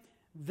them,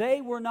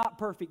 they were not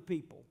perfect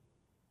people.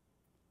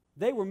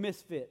 They were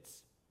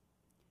misfits.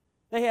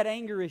 They had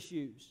anger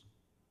issues.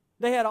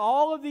 They had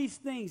all of these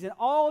things and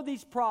all of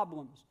these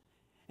problems.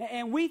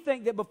 And we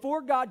think that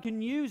before God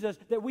can use us,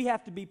 that we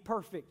have to be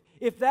perfect.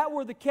 If that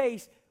were the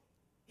case,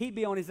 he'd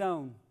be on his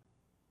own.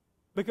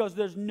 Because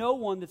there's no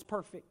one that's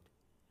perfect.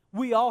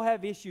 We all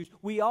have issues.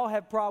 We all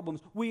have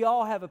problems. We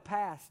all have a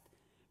past.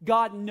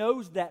 God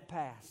knows that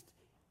past.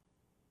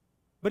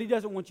 But he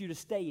doesn't want you to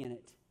stay in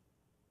it.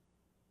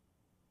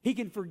 He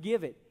can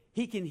forgive it.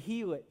 He can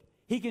heal it.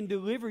 He can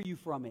deliver you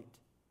from it.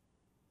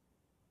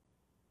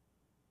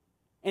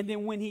 And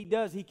then when he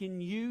does, he can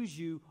use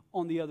you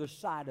on the other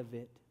side of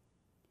it.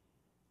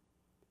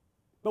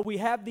 But we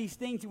have these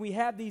things and we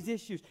have these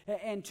issues.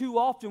 And too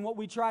often what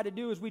we try to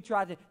do is we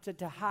try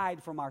to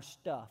hide from our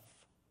stuff.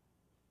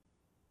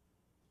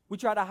 We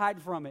try to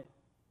hide from it.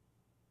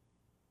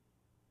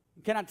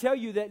 Can I tell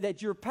you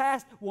that your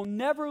past will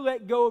never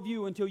let go of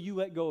you until you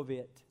let go of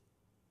it?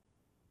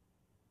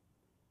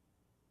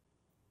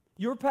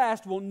 Your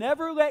past will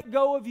never let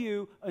go of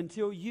you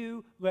until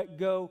you let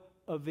go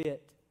of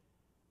it.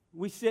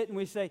 We sit and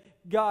we say,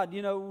 God,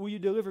 will you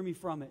deliver me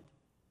from it?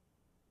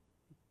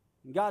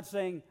 And God's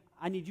saying,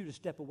 I need you to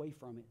step away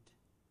from it.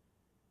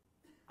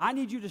 I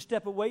need you to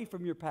step away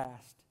from your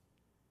past.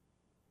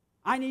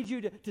 I need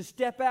you to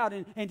step out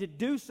and to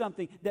do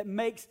something that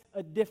makes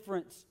a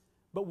difference.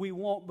 But we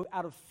won't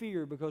out of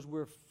fear because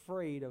we're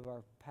afraid of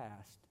our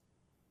past.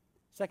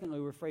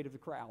 Secondly, we're afraid of the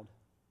crowd.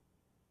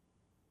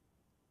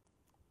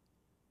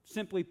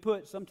 Simply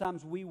put,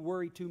 sometimes we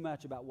worry too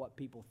much about what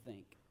people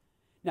think.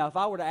 Now, if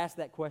I were to ask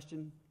that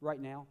question right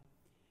now,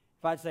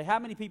 if I'd say, how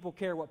many people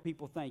care what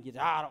people think? You'd say,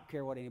 I don't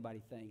care what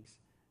anybody thinks.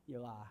 You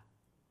lie.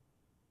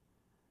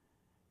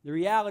 The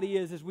reality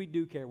is we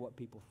do care what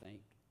people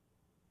think.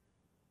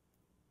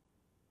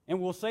 And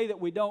we'll say that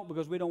we don't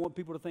because we don't want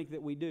people to think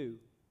that we do.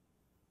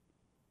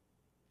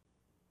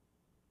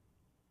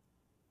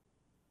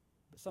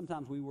 But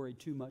sometimes we worry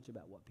too much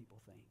about what people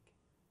think.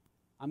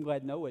 I'm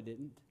glad Noah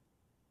didn't.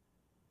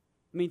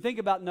 I mean, think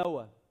about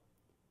Noah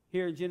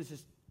here in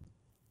Genesis.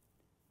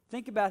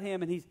 Think about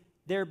him, and he's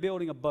there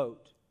building a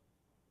boat.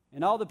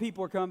 And all the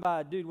people are coming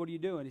by, dude, what are you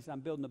doing? He said,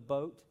 I'm building a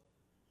boat.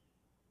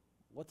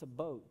 What's a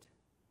boat?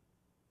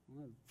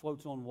 Well, it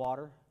floats on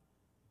water.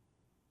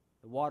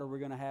 The water we're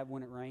going to have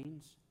when it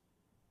rains.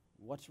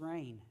 What's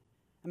rain?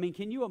 I mean,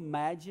 can you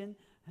imagine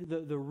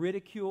the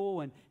ridicule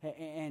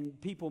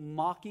and people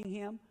mocking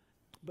him?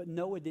 But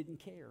Noah didn't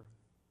care.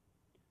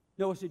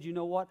 Noah said, you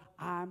know what?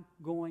 I'm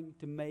going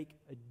to make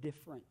a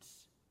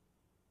difference.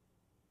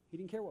 He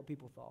didn't care what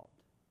people thought.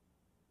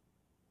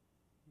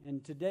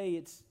 And today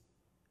it's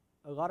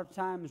a lot of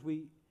times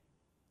we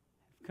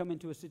come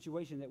into a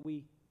situation that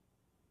we're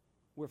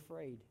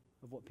afraid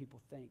of what people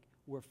think.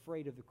 We're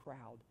afraid of the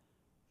crowd.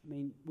 I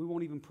mean, we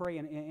won't even pray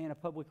in a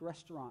public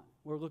restaurant.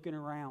 We're looking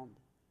around.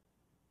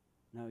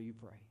 No, you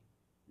pray.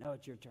 No,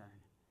 it's your turn.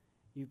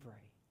 You pray.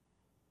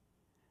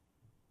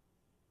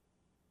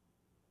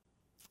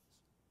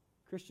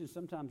 Christians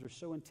sometimes are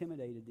so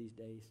intimidated these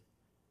days.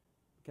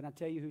 Can I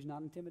tell you who's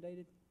not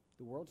intimidated?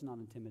 The world's not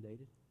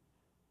intimidated.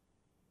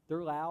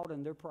 They're loud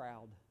and they're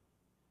proud.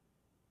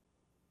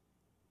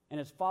 And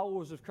as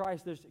followers of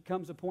Christ, there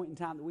comes a point in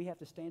time that we have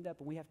to stand up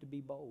and we have to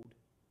be bold.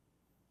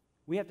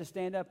 We have to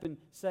stand up and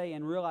say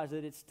and realize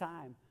that it's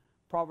time.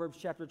 Proverbs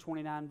chapter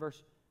 29,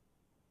 verse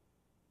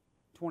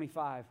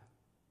 25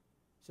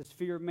 says,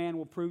 fear of man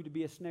will prove to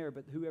be a snare,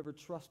 but whoever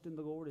trusts in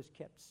the Lord is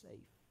kept safe.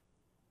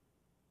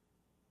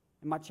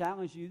 And my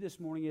challenge to you this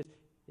morning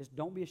is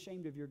don't be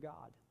ashamed of your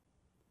God.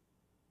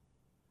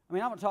 I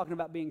mean, I'm not talking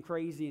about being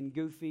crazy and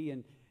goofy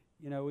and,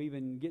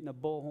 even getting a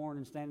bullhorn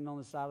and standing on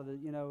the side of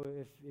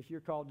the, if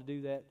you're called to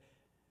do that,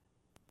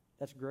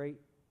 that's great.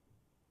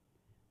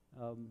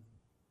 I'll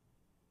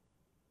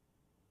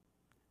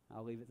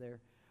leave it there.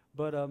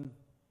 But I'm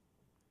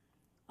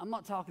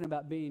not talking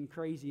about being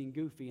crazy and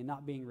goofy and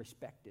not being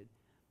respected.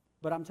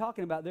 But I'm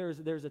talking about there's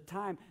a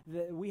time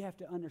that we have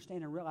to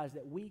understand and realize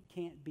that we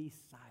can't be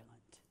silent.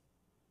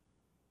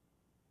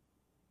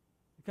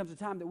 There comes a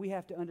time that we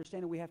have to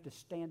understand and we have to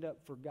stand up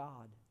for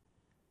God.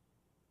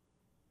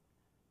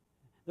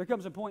 There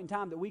comes a point in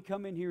time that we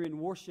come in here and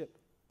worship,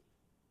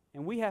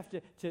 and we have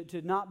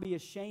to not be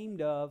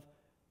ashamed of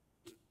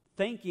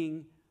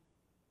thanking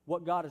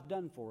what God has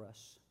done for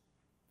us.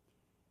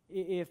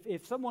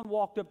 If someone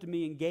walked up to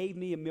me and gave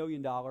me $1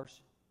 million,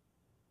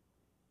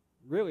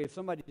 really, if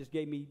somebody just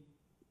gave me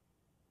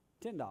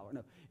 $10,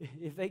 no,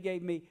 if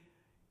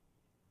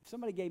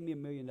somebody gave me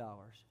 $1 million,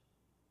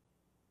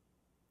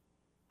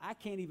 I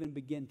can't even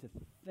begin to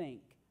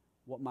think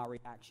what my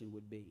reaction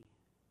would be.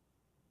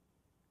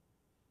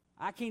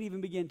 I can't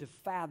even begin to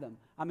fathom.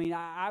 I mean,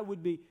 I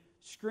would be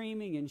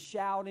screaming and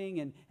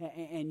shouting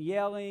and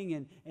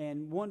yelling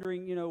and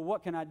wondering,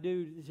 what can I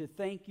do to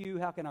thank you?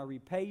 How can I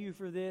repay you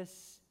for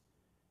this?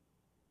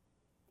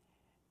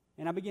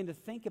 And I begin to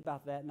think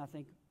about that, and I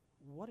think,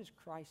 what has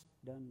Christ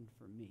done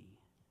for me?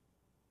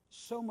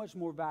 So much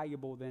more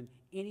valuable than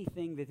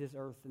anything that this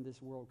earth and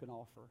this world can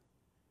offer.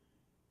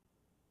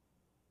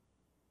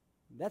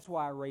 That's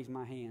why I raise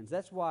my hands.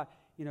 That's why,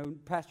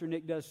 Pastor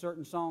Nick does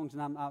certain songs,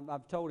 and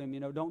I've told him,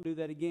 don't do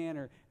that again,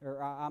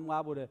 or I'm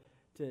liable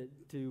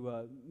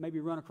to maybe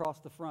run across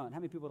the front. How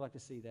many people would like to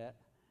see that?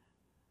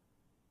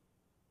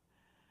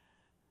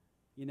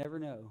 You never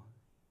know.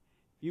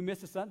 If you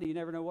miss a Sunday, you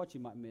never know what you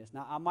might miss.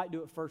 Now, I might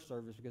do it first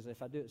service, because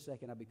if I do it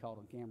second, I'll be caught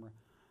on camera.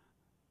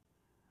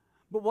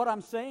 But what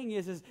I'm saying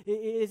is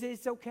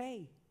it's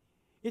okay.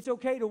 It's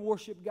okay to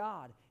worship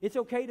God. It's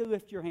okay to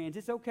lift your hands.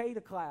 It's okay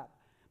to clap,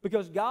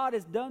 because God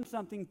has done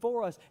something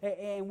for us,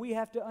 and we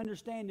have to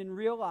understand and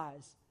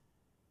realize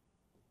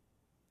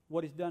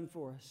what He's done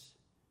for us.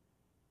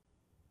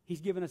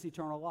 He's given us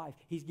eternal life.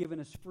 He's given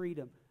us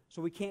freedom.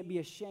 So we can't be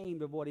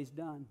ashamed of what He's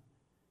done.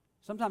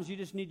 Sometimes you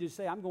just need to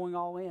say, I'm going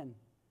all in.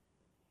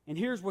 And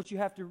here's what you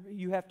have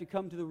to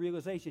come to the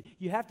realization.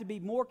 You have to be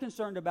more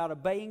concerned about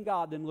obeying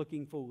God than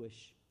looking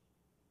foolish.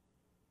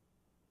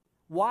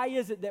 Why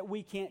is it that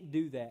we can't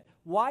do that?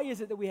 Why is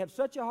it that we have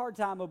such a hard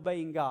time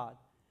obeying God?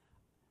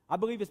 I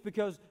believe it's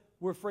because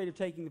we're afraid of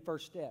taking the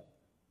first step.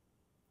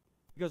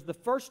 Because the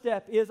first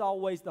step is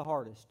always the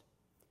hardest.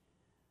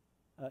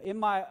 In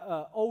my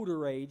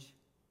older age,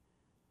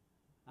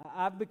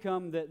 I've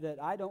become that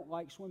I don't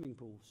like swimming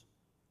pools.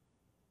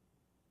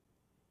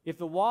 If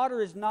the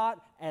water is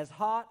not as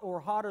hot or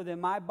hotter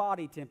than my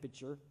body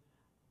temperature,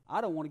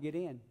 I don't want to get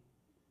in.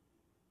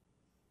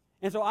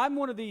 And so I'm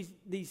one of these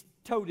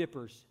toe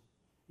dippers,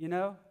 You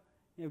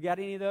got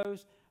any of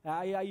those?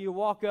 You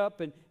walk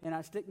up and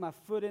I stick my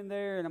foot in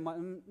there and I'm like,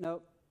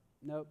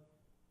 nope,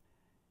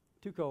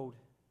 too cold.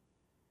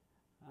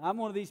 I'm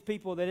one of these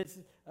people that it's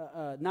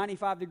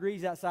 95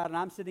 degrees outside and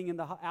I'm sitting in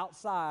the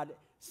outside,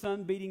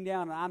 sun beating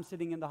down, and I'm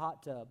sitting in the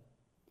hot tub.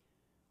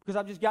 Because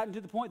I've just gotten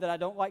to the point that I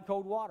don't like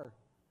cold water.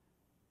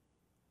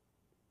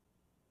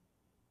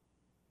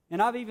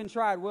 And I've even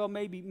tried,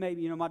 maybe,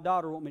 my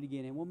daughter wants me to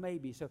get in. Well,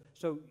 maybe.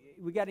 So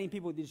we got any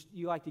people that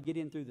you like to get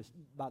in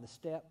by the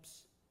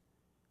steps?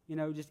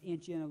 Just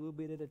inch in a little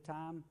bit at a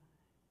time?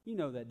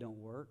 That don't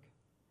work.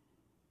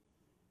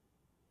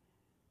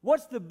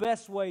 What's the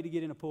best way to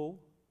get in a pool?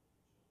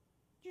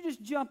 You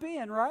just jump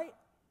in, right?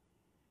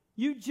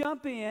 You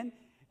jump in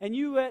and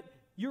you let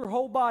your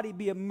whole body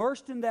be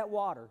immersed in that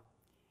water.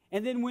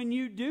 And then when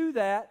you do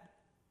that,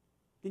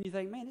 then you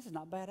think, man, this is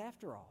not bad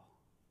after all.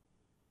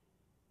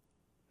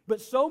 But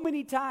so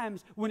many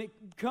times when it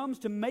comes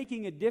to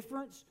making a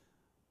difference,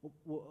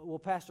 well,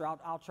 Pastor,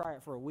 I'll try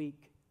it for a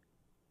week.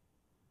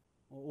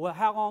 Well,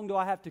 how long do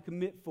I have to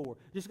commit for?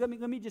 Just let me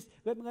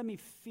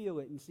feel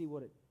it and see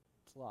what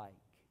it's like.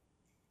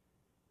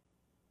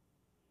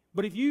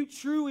 But if you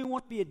truly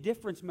want to be a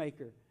difference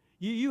maker,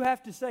 you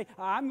have to say,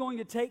 I'm going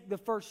to take the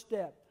first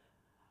step.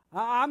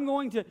 I'm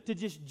going to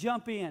just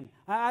jump in.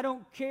 I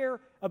don't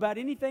care about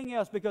anything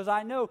else, because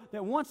I know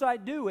that once I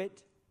do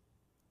it,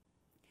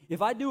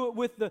 if I do it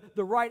with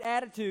the right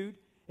attitude,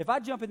 if I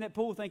jump in that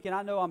pool thinking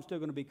I know I'm still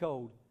going to be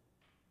cold,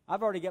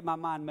 I've already got my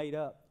mind made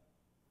up.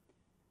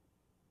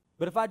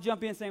 But if I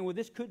jump in saying, well,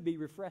 this could be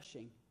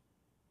refreshing,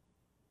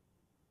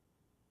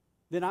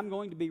 then I'm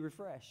going to be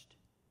refreshed.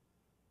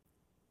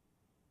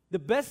 The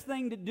best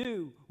thing to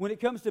do when it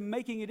comes to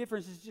making a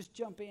difference is just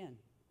jump in.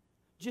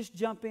 Just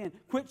jump in.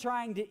 Quit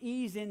trying to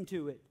ease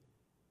into it.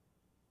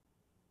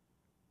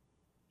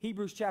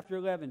 Hebrews chapter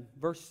 11,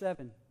 verse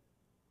 7. It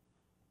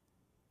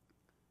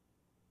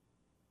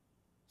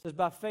says,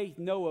 by faith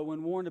Noah,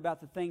 when warned about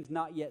the things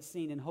not yet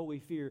seen in holy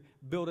fear,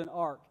 built an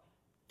ark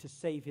to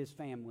save his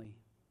family.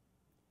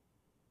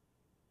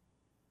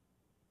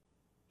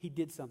 He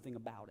did something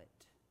about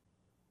it.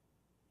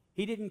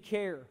 He didn't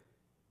care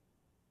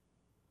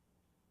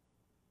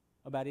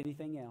about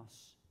anything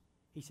else.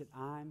 He said,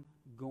 I'm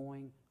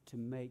going to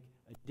make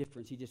a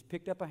difference. He just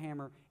picked up a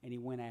hammer and he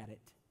went at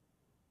it.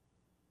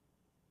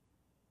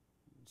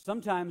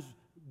 Sometimes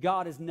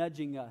God is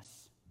nudging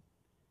us.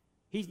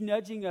 He's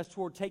nudging us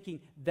toward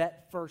taking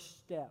that first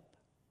step.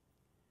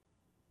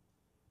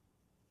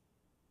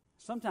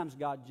 Sometimes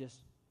God just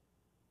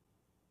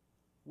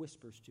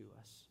whispers to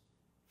us.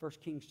 1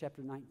 Kings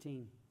chapter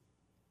 19.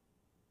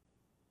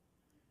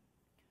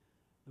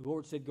 The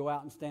Lord said, go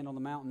out and stand on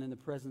the mountain in the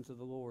presence of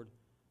the Lord,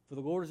 for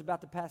the Lord is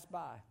about to pass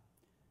by.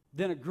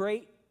 Then a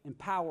great and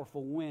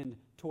powerful wind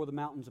tore the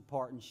mountains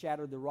apart and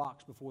shattered the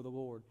rocks before the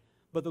Lord.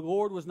 But the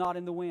Lord was not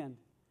in the wind.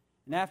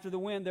 And after the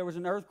wind there was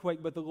an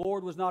earthquake, but the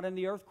Lord was not in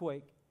the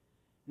earthquake.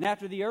 And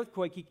after the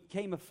earthquake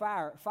came a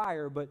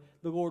fire, but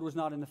the Lord was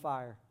not in the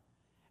fire.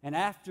 And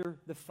after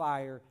the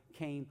fire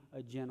came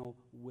a gentle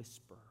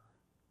whisper.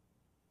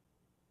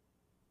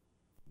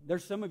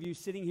 There's some of you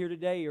sitting here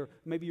today, or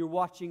maybe you're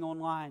watching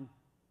online,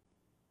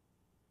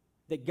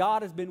 that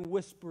God has been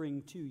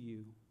whispering to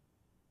you.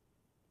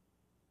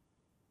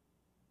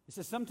 It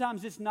says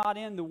sometimes it's not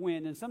in the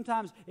wind, and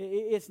sometimes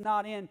it's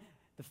not in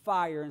the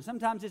fire, and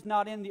sometimes it's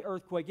not in the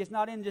earthquake. It's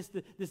not in just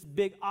this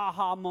big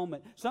aha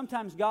moment.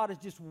 Sometimes God is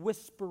just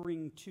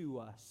whispering to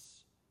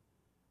us.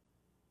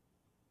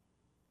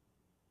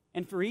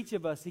 And for each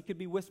of us, He could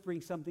be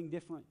whispering something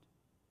different.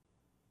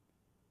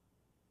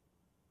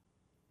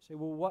 Say,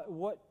 well,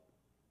 what?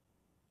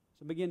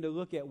 So begin to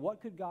look at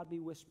what could God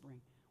be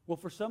whispering? Well,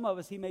 for some of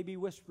us, He may be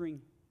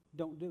whispering,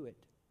 don't do it.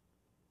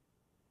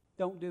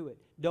 Don't do it.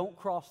 Don't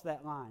cross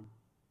that line.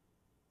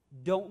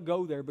 Don't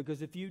go there,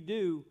 because if you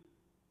do,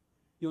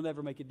 you'll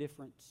never make a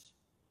difference.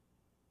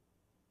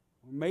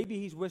 Or maybe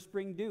He's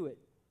whispering, do it.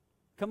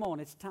 Come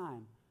on, it's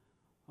time.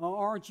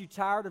 Aren't you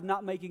tired of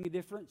not making a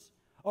difference?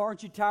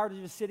 Aren't you tired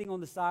of just sitting on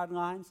the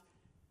sidelines?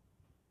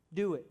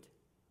 Do it.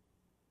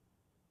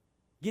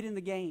 Get in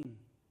the game.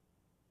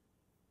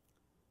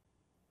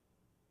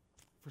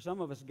 For some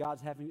of us,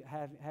 God's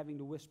having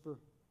to whisper,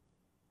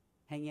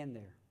 hang in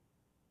there.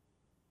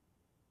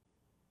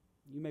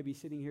 You may be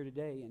sitting here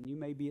today, and you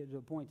may be at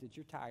a point that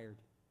you're tired.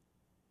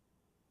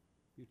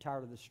 You're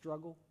tired of the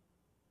struggle.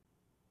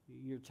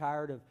 You're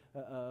tired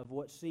of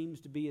what seems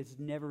to be a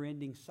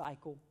never-ending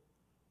cycle.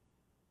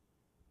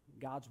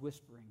 God's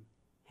whispering,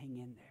 hang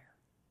in there.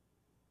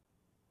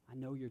 I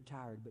know you're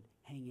tired, but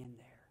hang in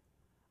there.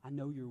 I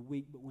know you're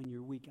weak, but when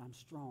you're weak, I'm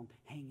strong.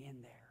 Hang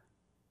in there.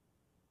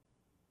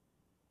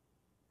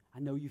 I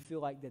know you feel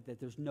like that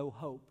there's no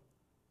hope,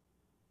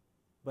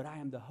 but I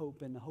am the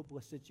hope in the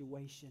hopeless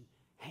situation.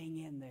 Hang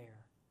in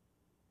there.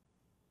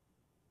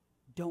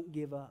 Don't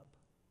give up.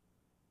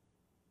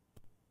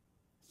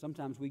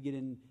 Sometimes we get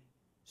in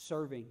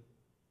serving.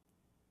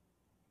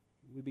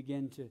 We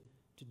begin to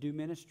do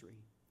ministry.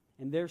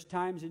 And there's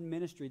times in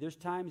ministry, there's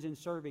times in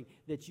serving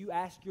that you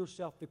ask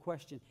yourself the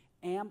question,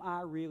 am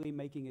I really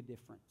making a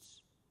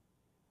difference?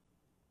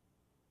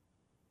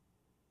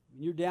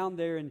 You're down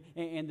there and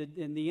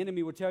the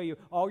enemy will tell you,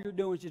 all you're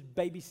doing is just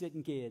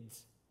babysitting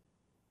kids.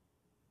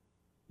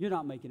 You're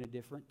not making a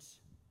difference.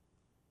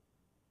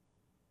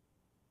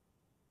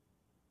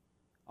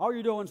 All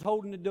you're doing is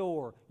holding the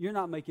door. You're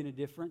not making a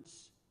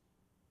difference.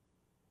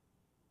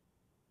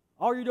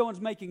 All you're doing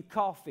is making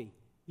coffee.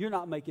 You're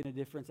not making a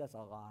difference. That's a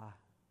lie.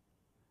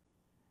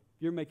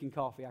 If you're making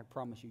coffee, I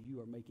promise you,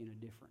 you are making a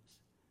difference.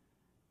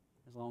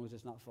 As long as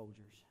it's not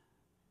Folgers.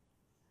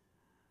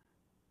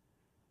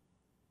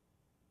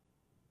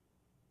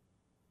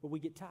 But we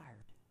get tired.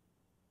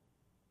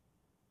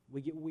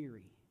 We get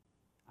weary.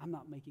 I'm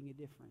not making a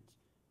difference.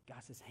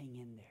 God says, hang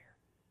in there.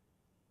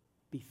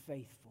 Be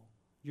faithful.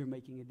 You're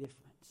making a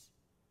difference.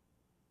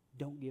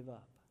 Don't give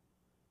up.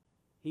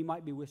 He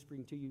might be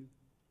whispering to you,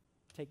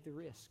 take the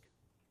risk.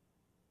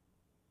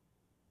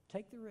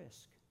 Take the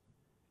risk.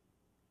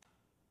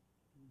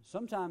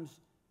 Sometimes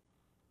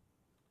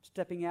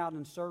stepping out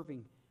and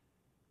serving.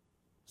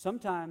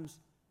 Sometimes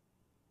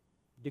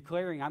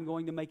declaring, I'm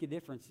going to make a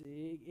difference.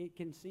 It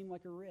can seem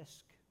like a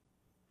risk.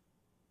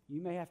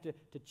 You may have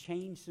to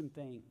change some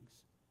things.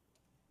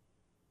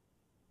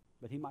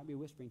 But He might be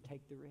whispering,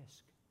 take the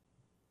risk.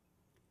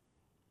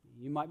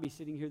 You might be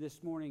sitting here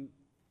this morning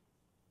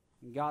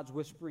and God's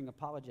whispering,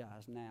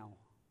 apologize now.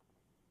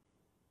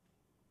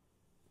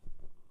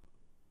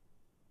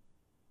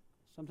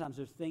 Sometimes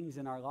there's things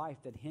in our life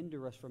that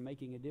hinder us from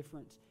making a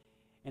difference,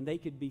 and they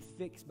could be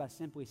fixed by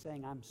simply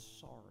saying, I'm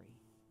sorry.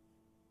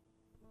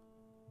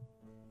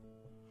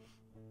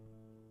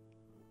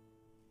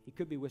 He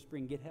could be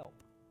whispering, get help.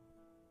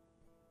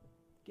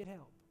 Get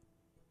help.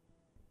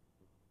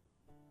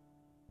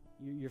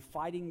 You're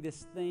fighting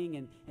this thing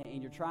and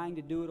you're trying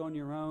to do it on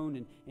your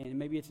own, and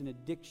maybe it's an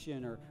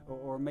addiction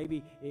or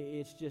maybe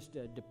it's just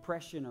a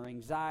depression or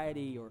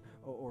anxiety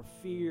or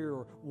fear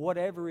or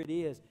whatever it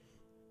is.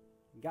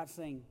 God's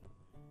saying,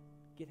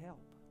 get help.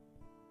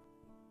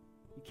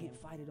 You can't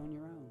fight it on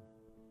your own.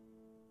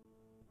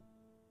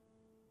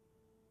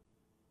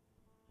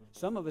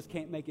 Some of us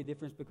can't make a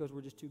difference because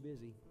we're just too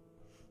busy.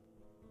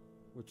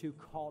 We're too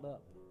caught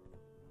up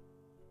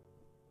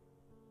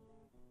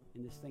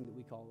in this thing that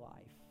we call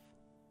life.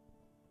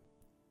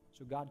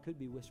 So God could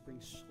be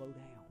whispering, slow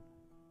down.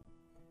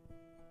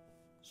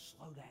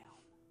 Slow down.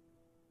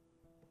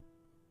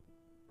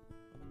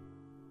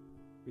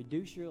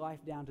 Reduce your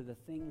life down to the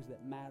things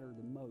that matter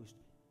the most.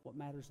 What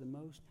matters the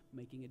most?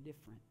 Making a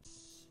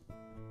difference.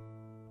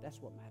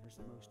 That's what matters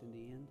the most in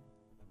the end.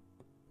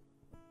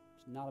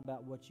 It's not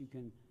about what you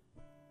can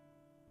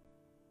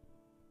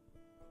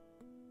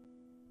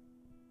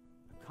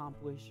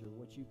accomplish or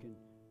what you can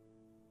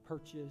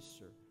purchase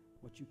or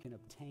what you can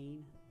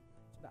obtain.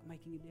 It's about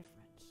making a difference.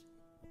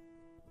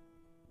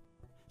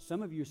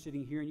 Some of you are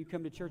sitting here and you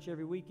come to church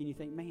every week and you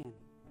think, man,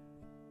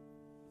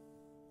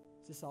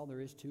 is this all there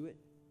is to it?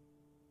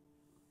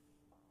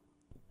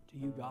 To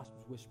you,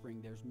 Gospels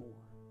Whispering, there's more.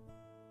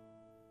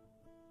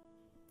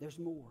 There's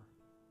more.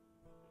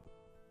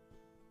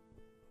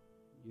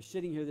 You're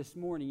sitting here this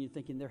morning and you're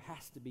thinking there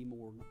has to be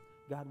more.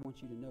 God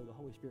wants you to know, the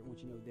Holy Spirit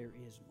wants you to know there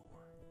is more.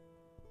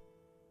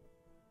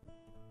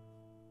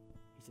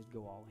 He says,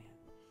 go all in.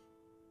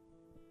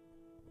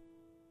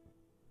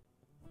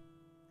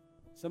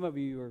 Some of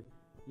you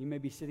may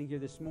be sitting here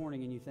this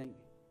morning and you think,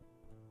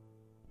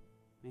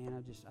 man,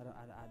 I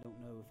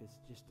don't know if it's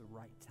just the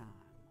right time.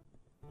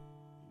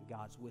 And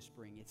God's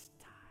whispering, it's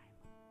time.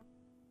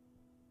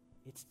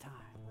 It's time.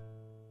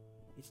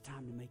 It's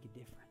time to make a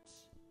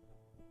difference.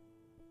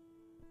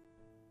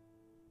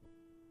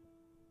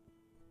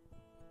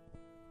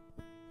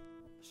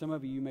 Some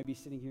of you may be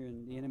sitting here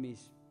and the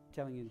enemy's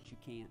telling you that you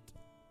can't.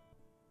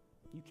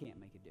 You can't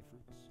make a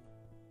difference.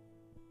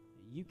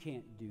 You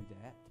can't do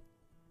that.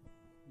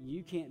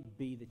 You can't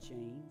be the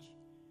change.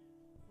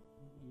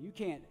 You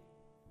can't.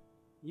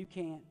 There's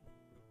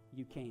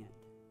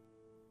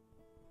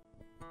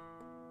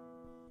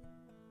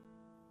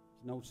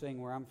an old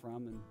saying where I'm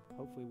from, and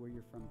hopefully where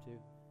you're from too.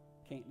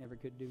 Can't, never,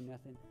 could, do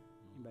nothing.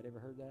 Anybody ever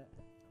heard that?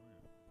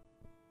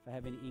 If I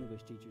have any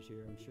English teachers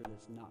here, I'm sure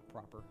that's not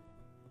proper.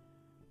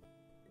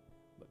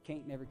 But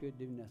can't, never, could,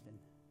 do nothing.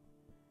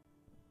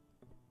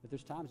 But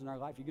there's times in our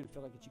life you're going to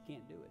feel like that you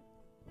can't do it.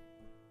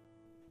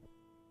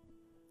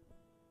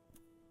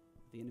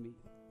 The enemy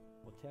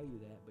will tell you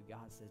that, but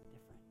God says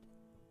different.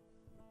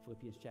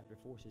 Philippians chapter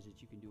 4 says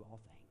that you can do all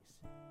things.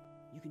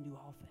 You can do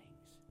all things.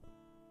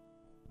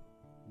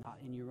 Not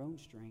in your own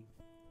strength,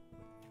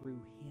 but through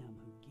Him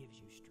who gives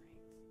you strength.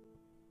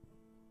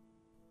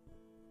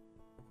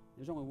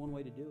 There's only one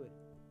way to do it.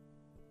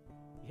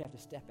 You have to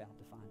step out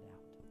to find out.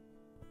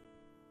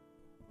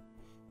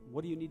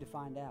 What do you need to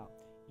find out?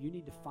 You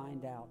need to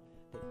find out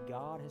that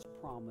God has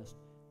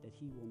promised that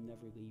He will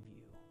never leave you.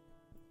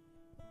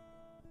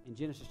 In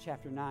Genesis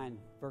chapter 9,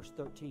 verse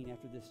 13,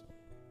 after this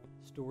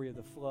story of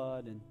the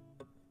flood, and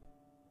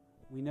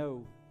we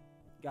know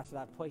God said,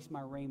 I've placed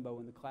my rainbow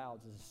in the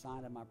clouds as a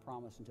sign of my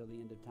promise until the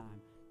end of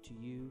time to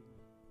you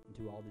and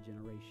to all the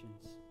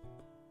generations.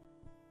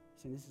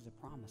 He's saying, this is a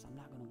promise. I'm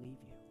not going to leave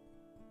you.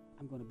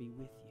 I'm going to be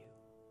with you.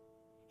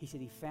 He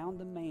said he found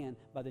a man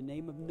by the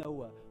name of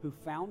Noah who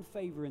found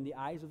favor in the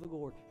eyes of the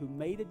Lord, who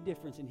made a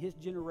difference in his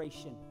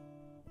generation.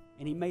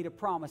 And he made a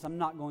promise, I'm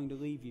not going to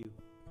leave you.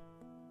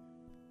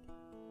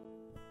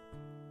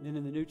 And then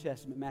in the New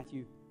Testament,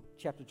 Matthew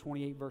chapter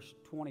 28, verse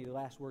 20, the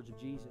last words of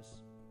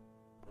Jesus.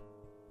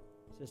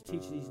 It says,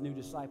 teach these new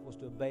disciples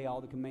to obey all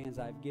the commands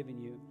I have given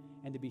you,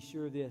 and to be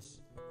sure of this,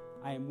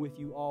 I am with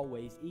you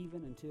always,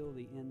 even until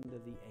the end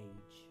of the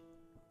age.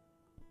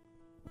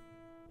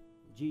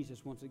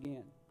 Jesus, once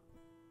again,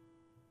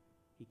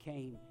 He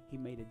came, He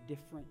made a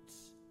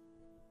difference.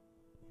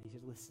 And He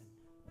said, listen,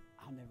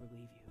 I'll never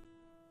leave you.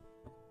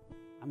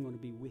 I'm going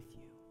to be with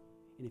you.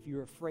 And if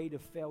you're afraid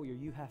of failure,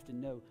 you have to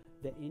know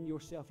that in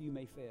yourself you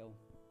may fail.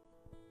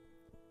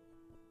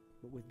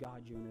 But with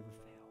God, you'll never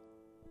fail.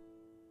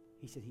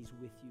 He said He's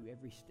with you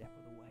every step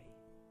of the way.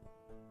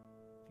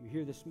 If you're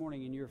here this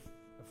morning and you're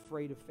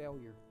afraid of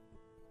failure,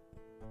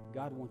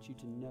 God wants you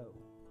to know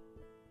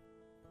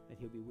that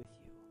He'll be with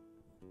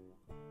you.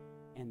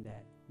 And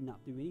that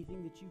not through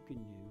anything that you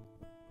can do,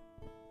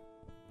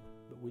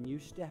 but when you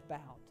step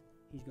out,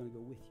 He's going to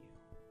go with you.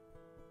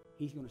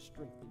 He's going to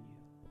strengthen you.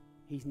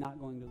 He's not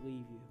going to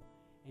leave you.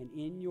 And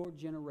in your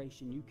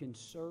generation, you can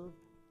serve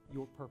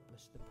your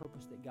purpose, the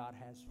purpose that God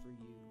has for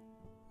you.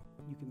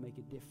 You can make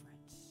a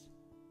difference.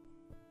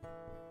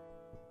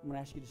 I'm going to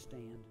ask you to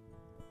stand.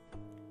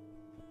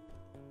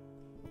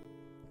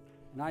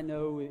 And I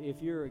know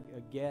if you're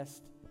a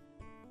guest,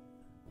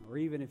 or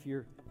even if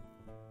you're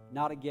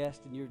not a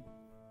guest and you're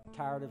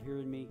tired of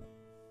hearing me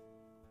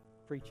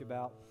preach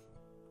about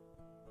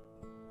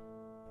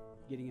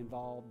getting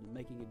involved and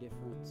making a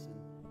difference,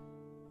 and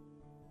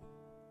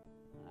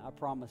I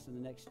promise in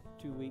the next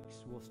 2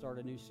 weeks we'll start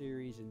a new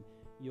series and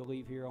you'll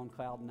leave here on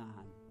cloud 9,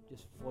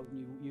 just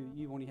floating.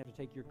 You won't even have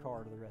to take your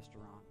car to the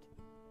restaurant.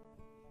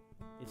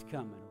 It's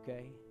coming,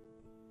 okay?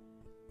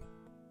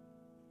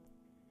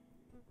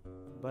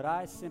 But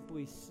I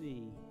simply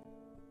see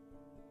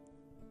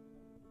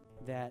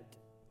that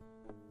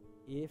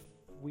if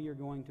we are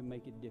going to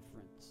make a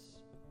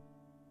difference,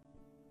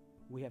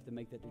 we have to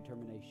make that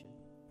determination.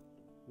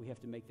 We have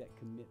to make that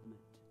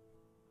commitment.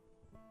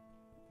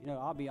 You know,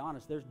 I'll be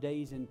honest, there's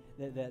days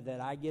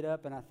that I get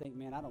up and I think,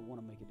 man, I don't want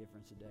to make a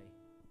difference today.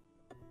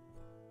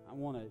 I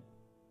want to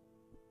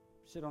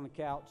sit on the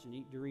couch and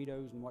eat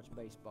Doritos and watch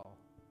baseball.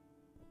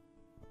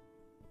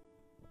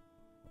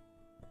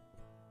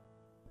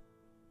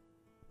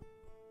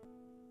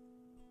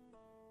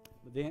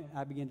 But then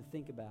I begin to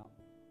think about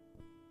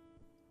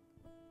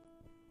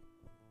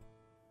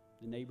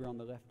the neighbor on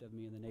the left of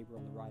me and the neighbor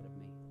on the right of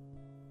me.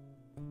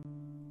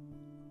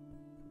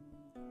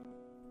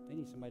 They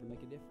need somebody to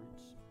make a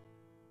difference.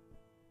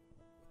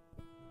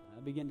 I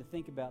begin to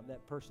think about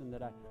that person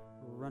that I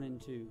run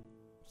into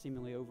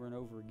seemingly over and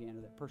over again,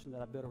 or that person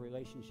that I built a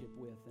relationship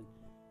with, and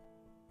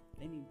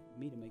they need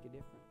me to make a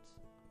difference.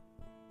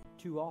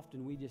 Too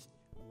often we just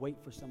wait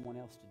for someone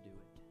else to do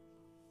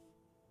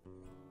it.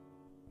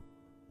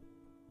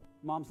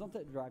 Moms, don't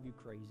that drive you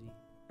crazy?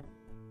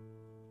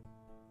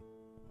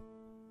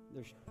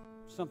 There's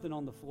something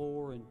on the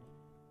floor, and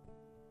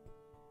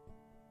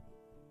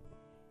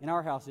in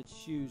our house it's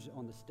shoes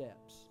on the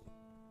steps.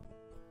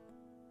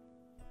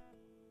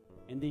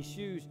 And these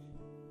shoes,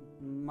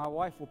 my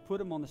wife will put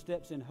them on the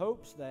steps in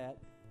hopes that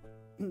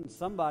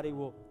somebody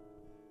will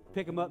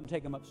pick them up and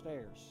take them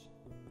upstairs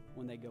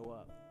when they go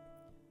up.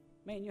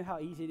 Man, you know how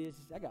easy it is?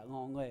 I got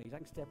long legs. I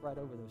can step right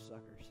over those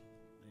suckers.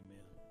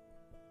 Amen.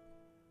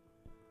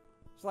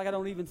 It's like I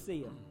don't even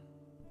see them.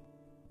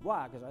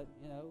 Why? Because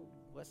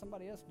let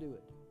somebody else do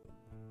it.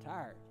 I'm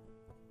tired.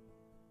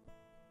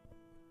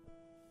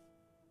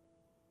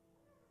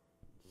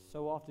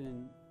 So often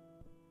in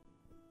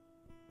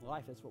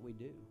life, that's what we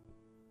do.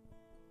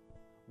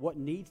 What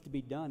needs to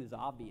be done is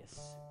obvious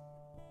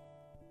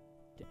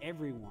to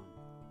everyone.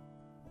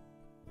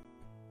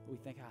 We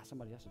think,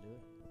 somebody else will do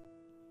it.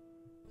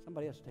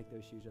 Somebody else will take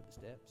those shoes up the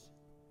steps.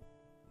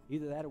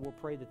 Either that or we'll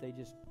pray that they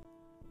just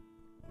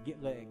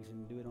get legs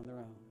and do it on their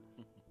own.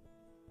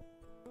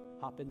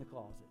 Hop in the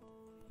closet.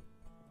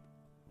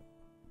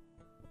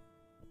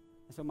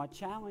 And so my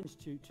challenge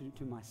to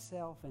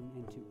myself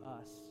and to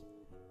us,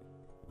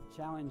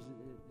 challenge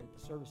at the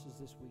services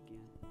this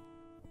weekend,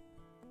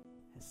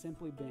 has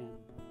simply been,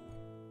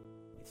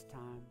 it's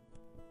time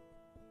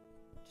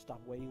to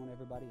stop waiting on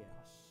everybody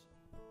else.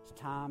 It's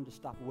time to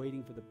stop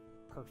waiting for the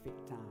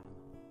perfect time.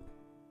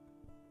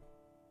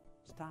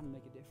 It's time to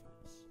make a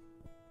difference.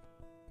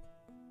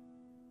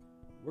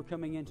 We're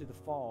coming into the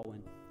fall,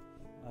 and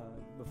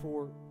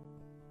before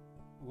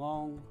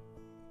long,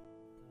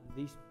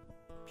 these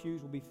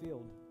pews will be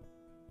filled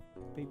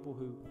with people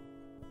who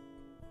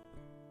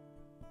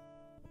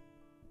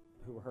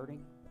are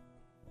hurting,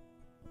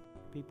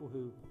 people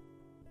who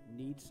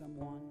need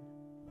someone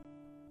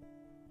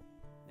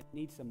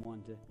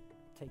to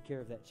take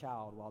care of that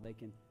child while they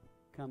can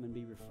come and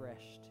be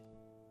refreshed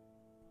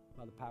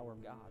by the power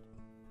of God.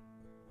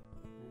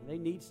 They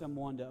need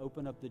someone to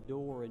open up the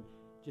door and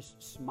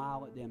just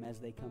smile at them as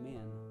they come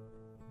in.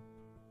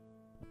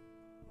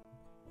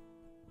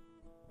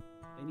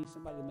 They need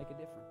somebody to make a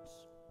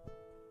difference.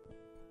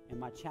 And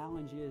my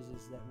challenge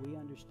is that we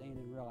understand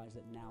and realize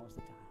that now is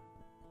the time.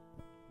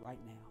 Right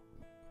now.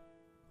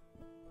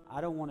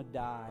 I don't want to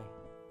die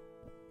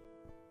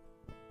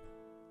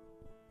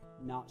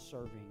not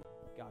serving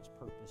God's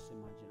purpose in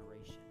my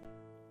generation.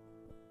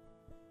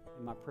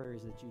 And my prayer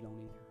is that you don't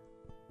either.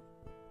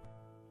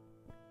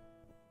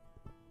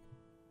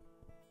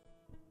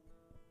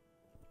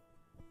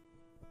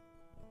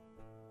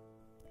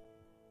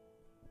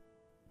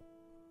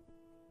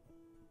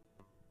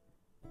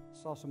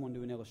 I saw someone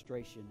do an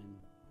illustration, and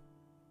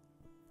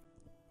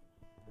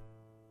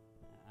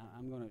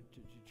I'm going to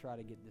try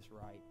to get this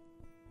right.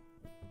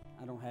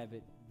 I don't have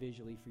it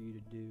visually for you to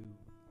do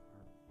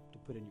or to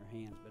put in your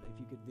hands, but if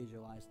you could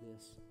visualize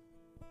this.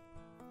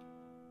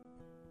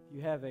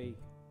 You have a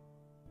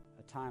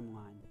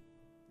timeline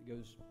that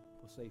goes,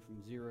 we'll say,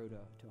 from 0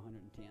 to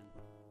 110.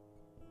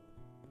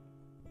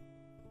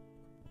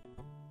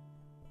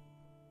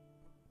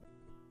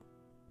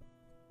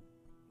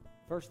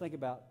 First, think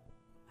about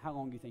how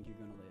long you think you're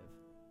going to live.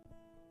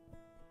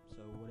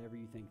 So whatever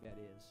you think that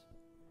is.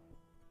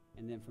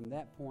 And then from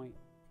that point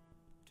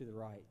to the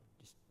right,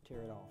 just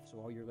tear it off. So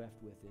all you're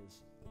left with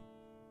is,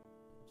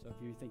 so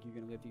if you think you're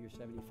going to live to your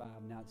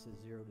 75, now it says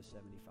 0 to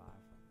 75.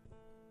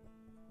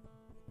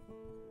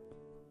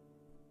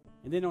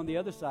 And then on the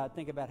other side,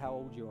 think about how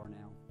old you are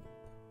now.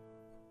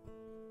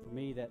 For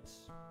me,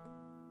 that's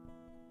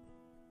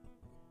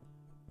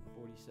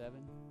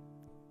 47.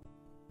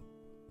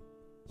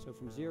 So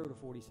from 0 to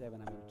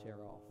 47, I'm going to tear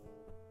off.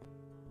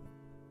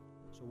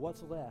 So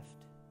what's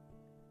left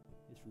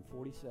is from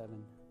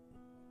 47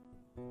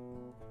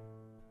 to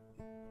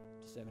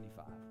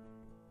 75.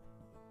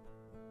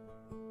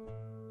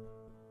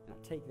 And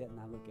I take that and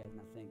I look at it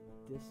and I think,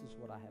 this is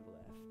what I have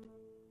left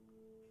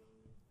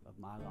of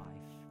my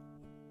life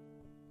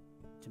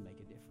to make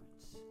a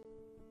difference.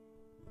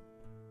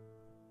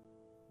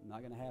 I'm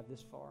not going to have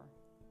this far.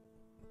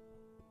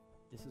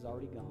 This is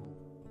already gone.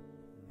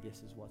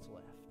 This is what's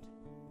left.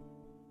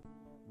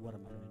 What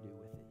am I going to do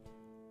with it?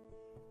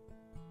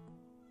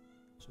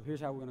 So here's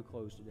how we're going to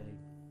close today.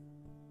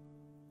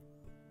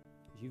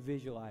 As you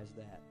visualize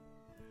that,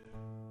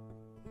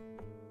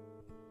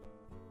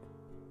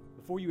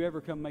 before you ever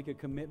come make a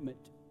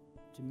commitment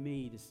to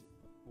me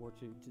or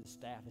to the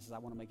staff that says, I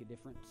want to make a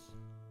difference,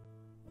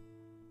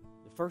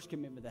 the first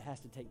commitment that has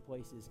to take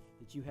place is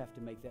that you have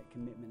to make that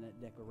commitment, that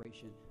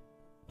declaration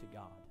to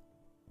God.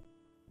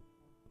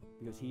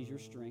 Because He's your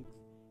strength.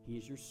 He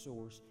is your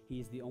source. He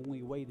is the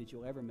only way that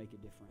you'll ever make a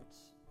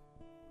difference.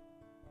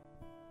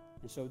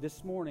 And so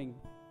this morning,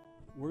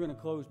 we're going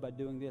to close by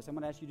doing this. I'm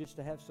going to ask you just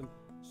to have some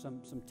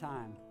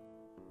time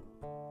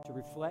to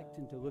reflect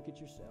and to look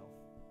at yourself.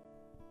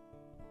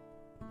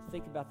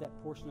 Think about that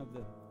portion of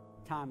the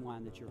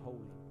timeline that you're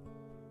holding.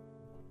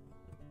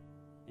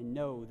 And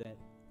know that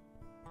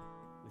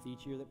with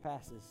each year that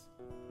passes,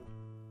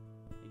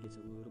 it gets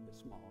a little bit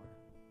smaller.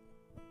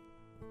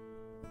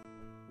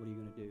 What are you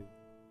going to do?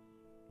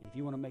 If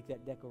you want to make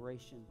that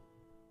declaration,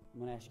 I'm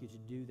going to ask you to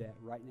do that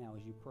right now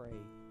as you pray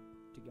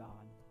to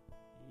God.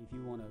 If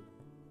you want to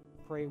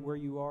pray where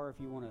you are, if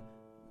you want to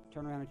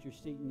turn around at your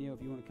seat and kneel,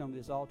 if you want to come to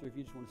this altar, if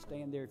you just want to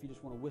stand there, if you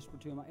just want to whisper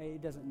to Him,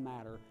 it doesn't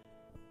matter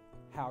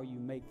how you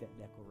make that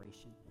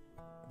declaration.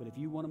 But if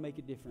you want to make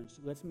a difference,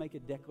 let's make a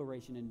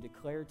declaration and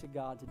declare to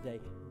God today,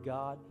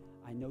 God,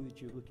 I know that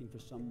you're looking for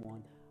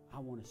someone. I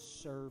want to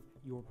serve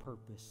your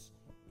purpose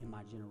in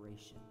my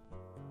generation.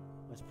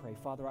 Let's pray.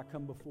 Father, I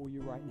come before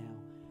you right now.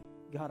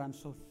 God, I'm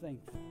so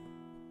thankful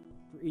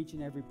for each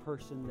and every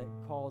person that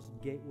calls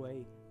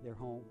Gateway their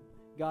home.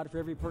 God, for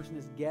every person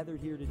that's gathered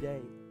here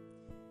today.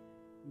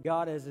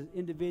 God, as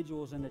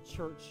individuals in the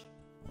church,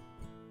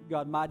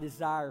 God, my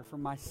desire for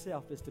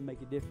myself is to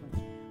make a difference.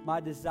 My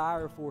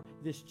desire for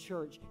this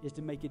church is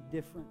to make a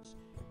difference.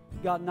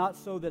 God, not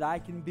so that I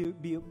can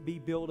be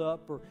built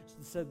up or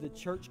so the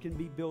church can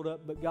be built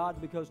up, but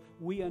God, because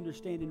we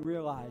understand and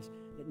realize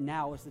that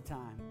now is the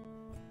time.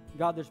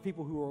 God, there's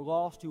people who are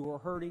lost, who are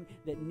hurting,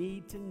 that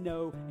need to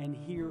know and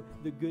hear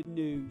the good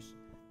news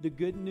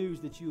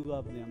that you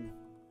love them.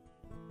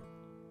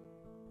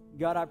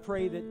 God, I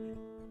pray that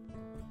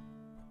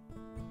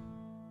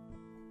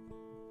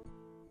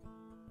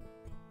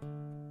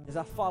as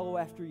I follow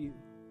after you,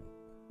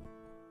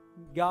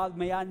 God,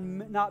 may I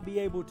not be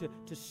able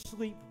to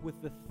sleep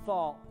with the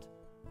thought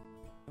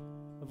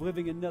of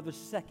living another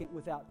second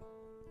without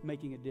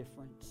making a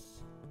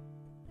difference.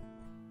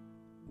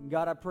 And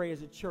God, I pray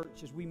as a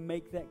church, as we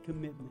make that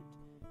commitment,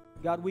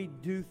 God, we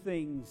do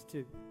things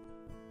to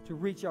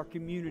reach our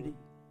community,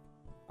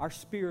 our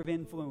sphere of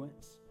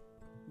influence.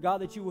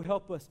 God, that you will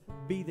help us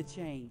be the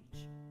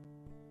change.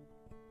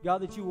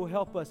 God, that you will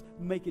help us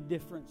make a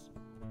difference.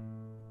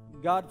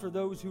 God, for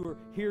those who are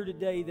here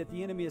today that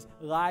the enemy has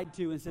lied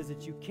to and says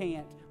that you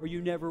can't or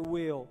you never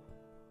will.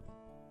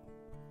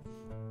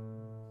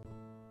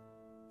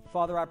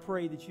 Father, I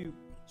pray that you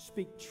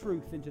speak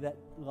truth into that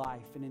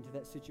life and into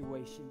that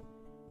situation.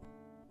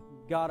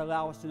 God,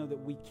 allow us to know that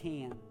we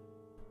can.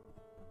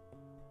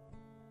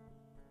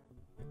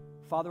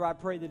 Father, I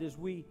pray that as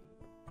we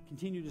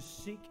continue to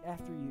seek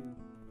after you,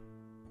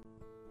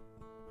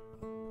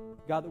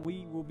 God, that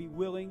we will be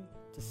willing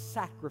to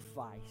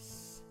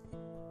sacrifice,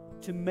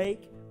 to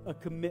make a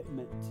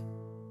commitment,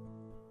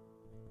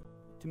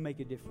 to make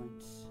a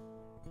difference.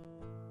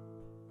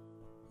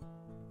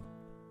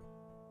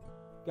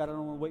 God, I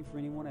don't want to wait for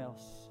anyone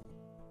else.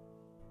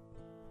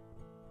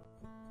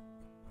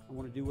 I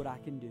want to do what I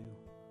can do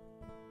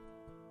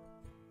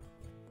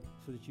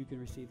so that you can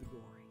receive the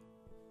glory.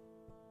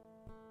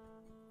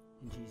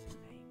 In Jesus'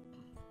 name,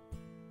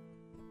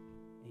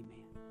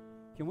 amen.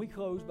 Can we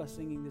close by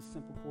singing this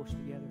simple chorus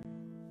together?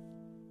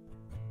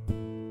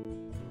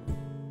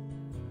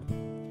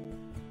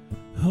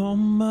 All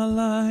my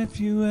life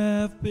you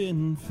have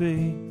been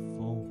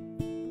faithful,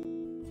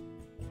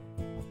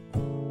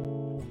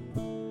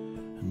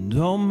 and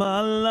all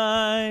my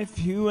life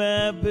you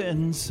have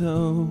been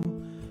so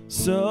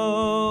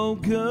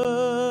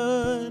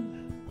good.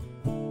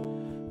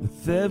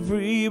 With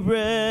every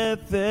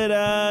breath that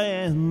I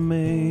am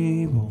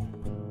able,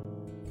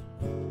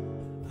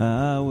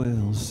 I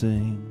will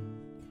sing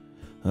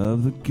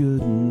of the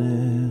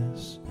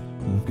goodness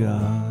of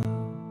God.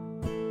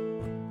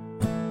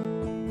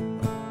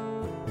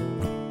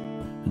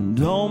 And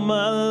all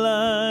my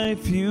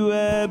life you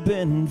have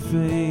been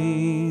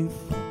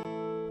faithful.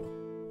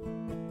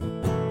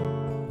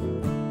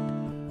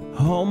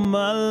 All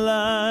my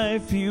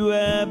life you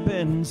have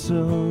been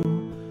so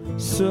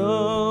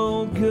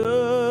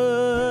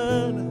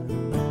good.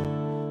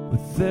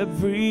 With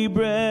every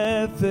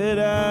breath that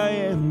I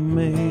am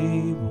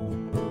able,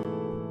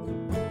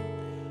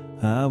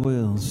 I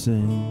will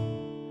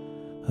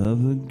sing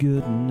of the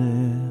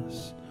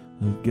goodness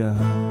of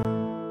God.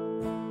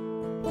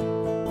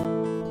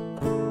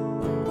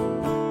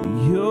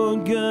 Your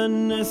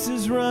goodness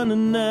is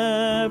running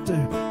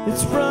after,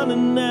 it's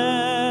running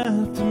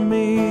after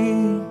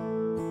me.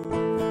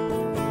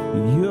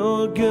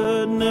 Your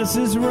goodness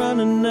is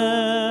running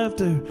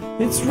after,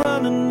 it's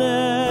running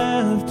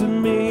after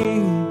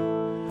me.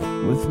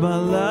 With my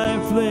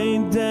life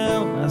laid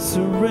down, I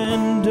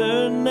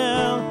surrender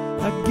now.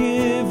 I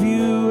give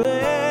you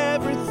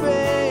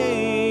everything.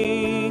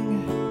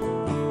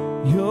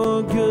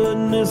 Your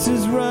goodness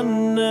is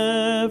running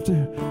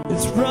after,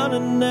 it's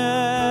running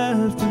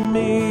after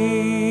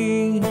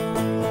me.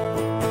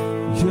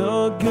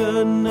 Your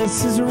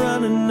goodness is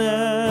running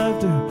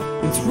after,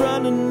 it's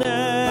running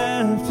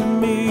after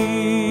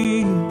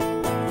me.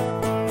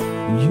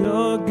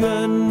 Your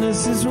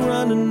goodness is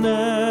running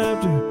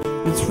after,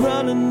 it's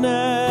running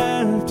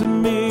after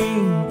me.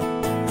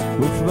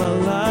 With my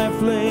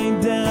life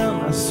laid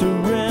down, I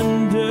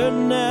surrender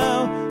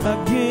now. I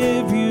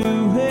give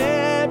you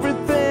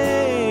everything.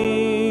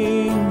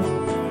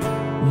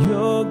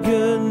 Your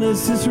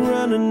goodness is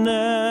running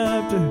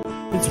after,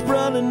 it's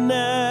running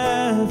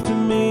after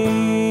me.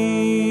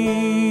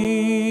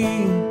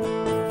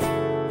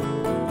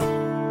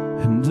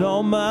 And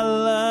all my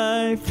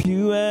life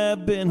you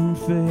have been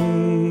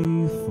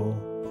faithful.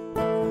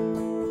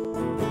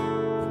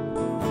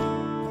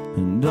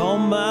 And all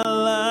my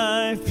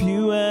life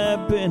you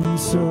have been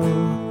so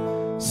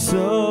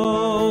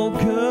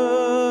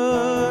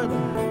good.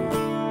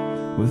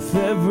 With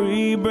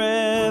every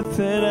breath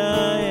that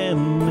I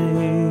am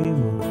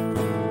able,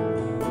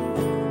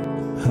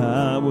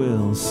 I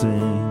will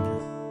sing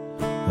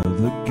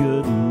of the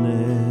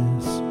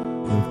goodness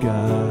of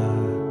God.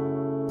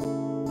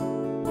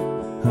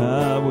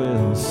 I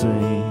will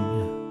sing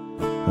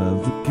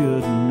of the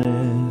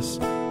goodness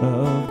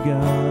of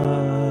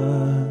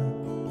God.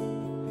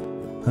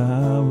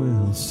 I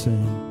will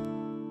sing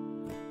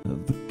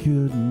of the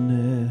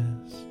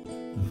goodness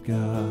of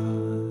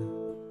God.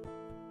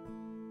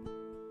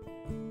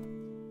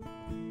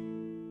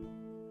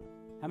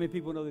 How many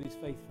people know that He's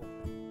faithful?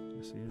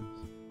 Yes, He is.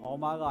 All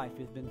my life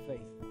He's been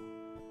faithful.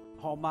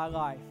 All my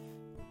life.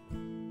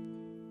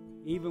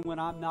 Even when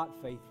I'm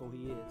not faithful,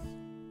 He is.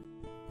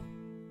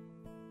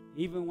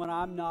 Even when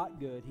I'm not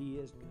good, He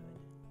is good.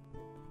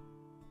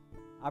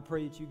 I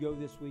pray that you go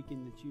this week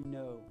and that you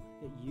know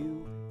that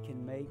you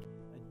can make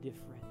a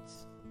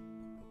difference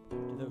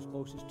to those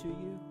closest to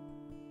you.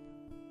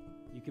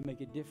 You can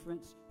make a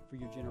difference for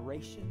your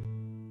generation.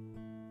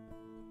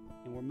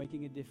 And we're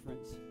making a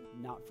difference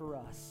not for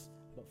us,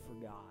 but for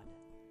God.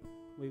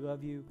 We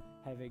love you.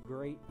 Have a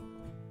great,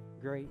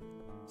 great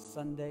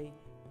Sunday.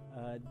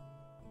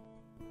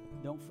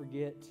 Don't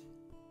forget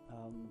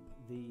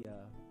the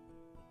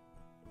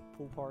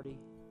pool party.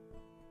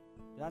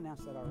 Did I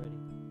announce that already?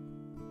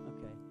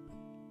 Okay.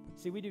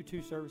 See, we do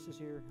 2 services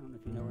here. I don't know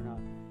if you know or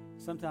not.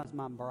 Sometimes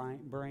my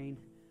brain,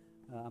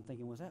 I'm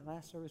thinking, was that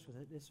last service? Was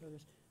that this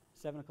service?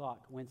 7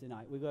 o'clock Wednesday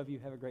night. We love you.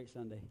 Have a great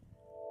Sunday.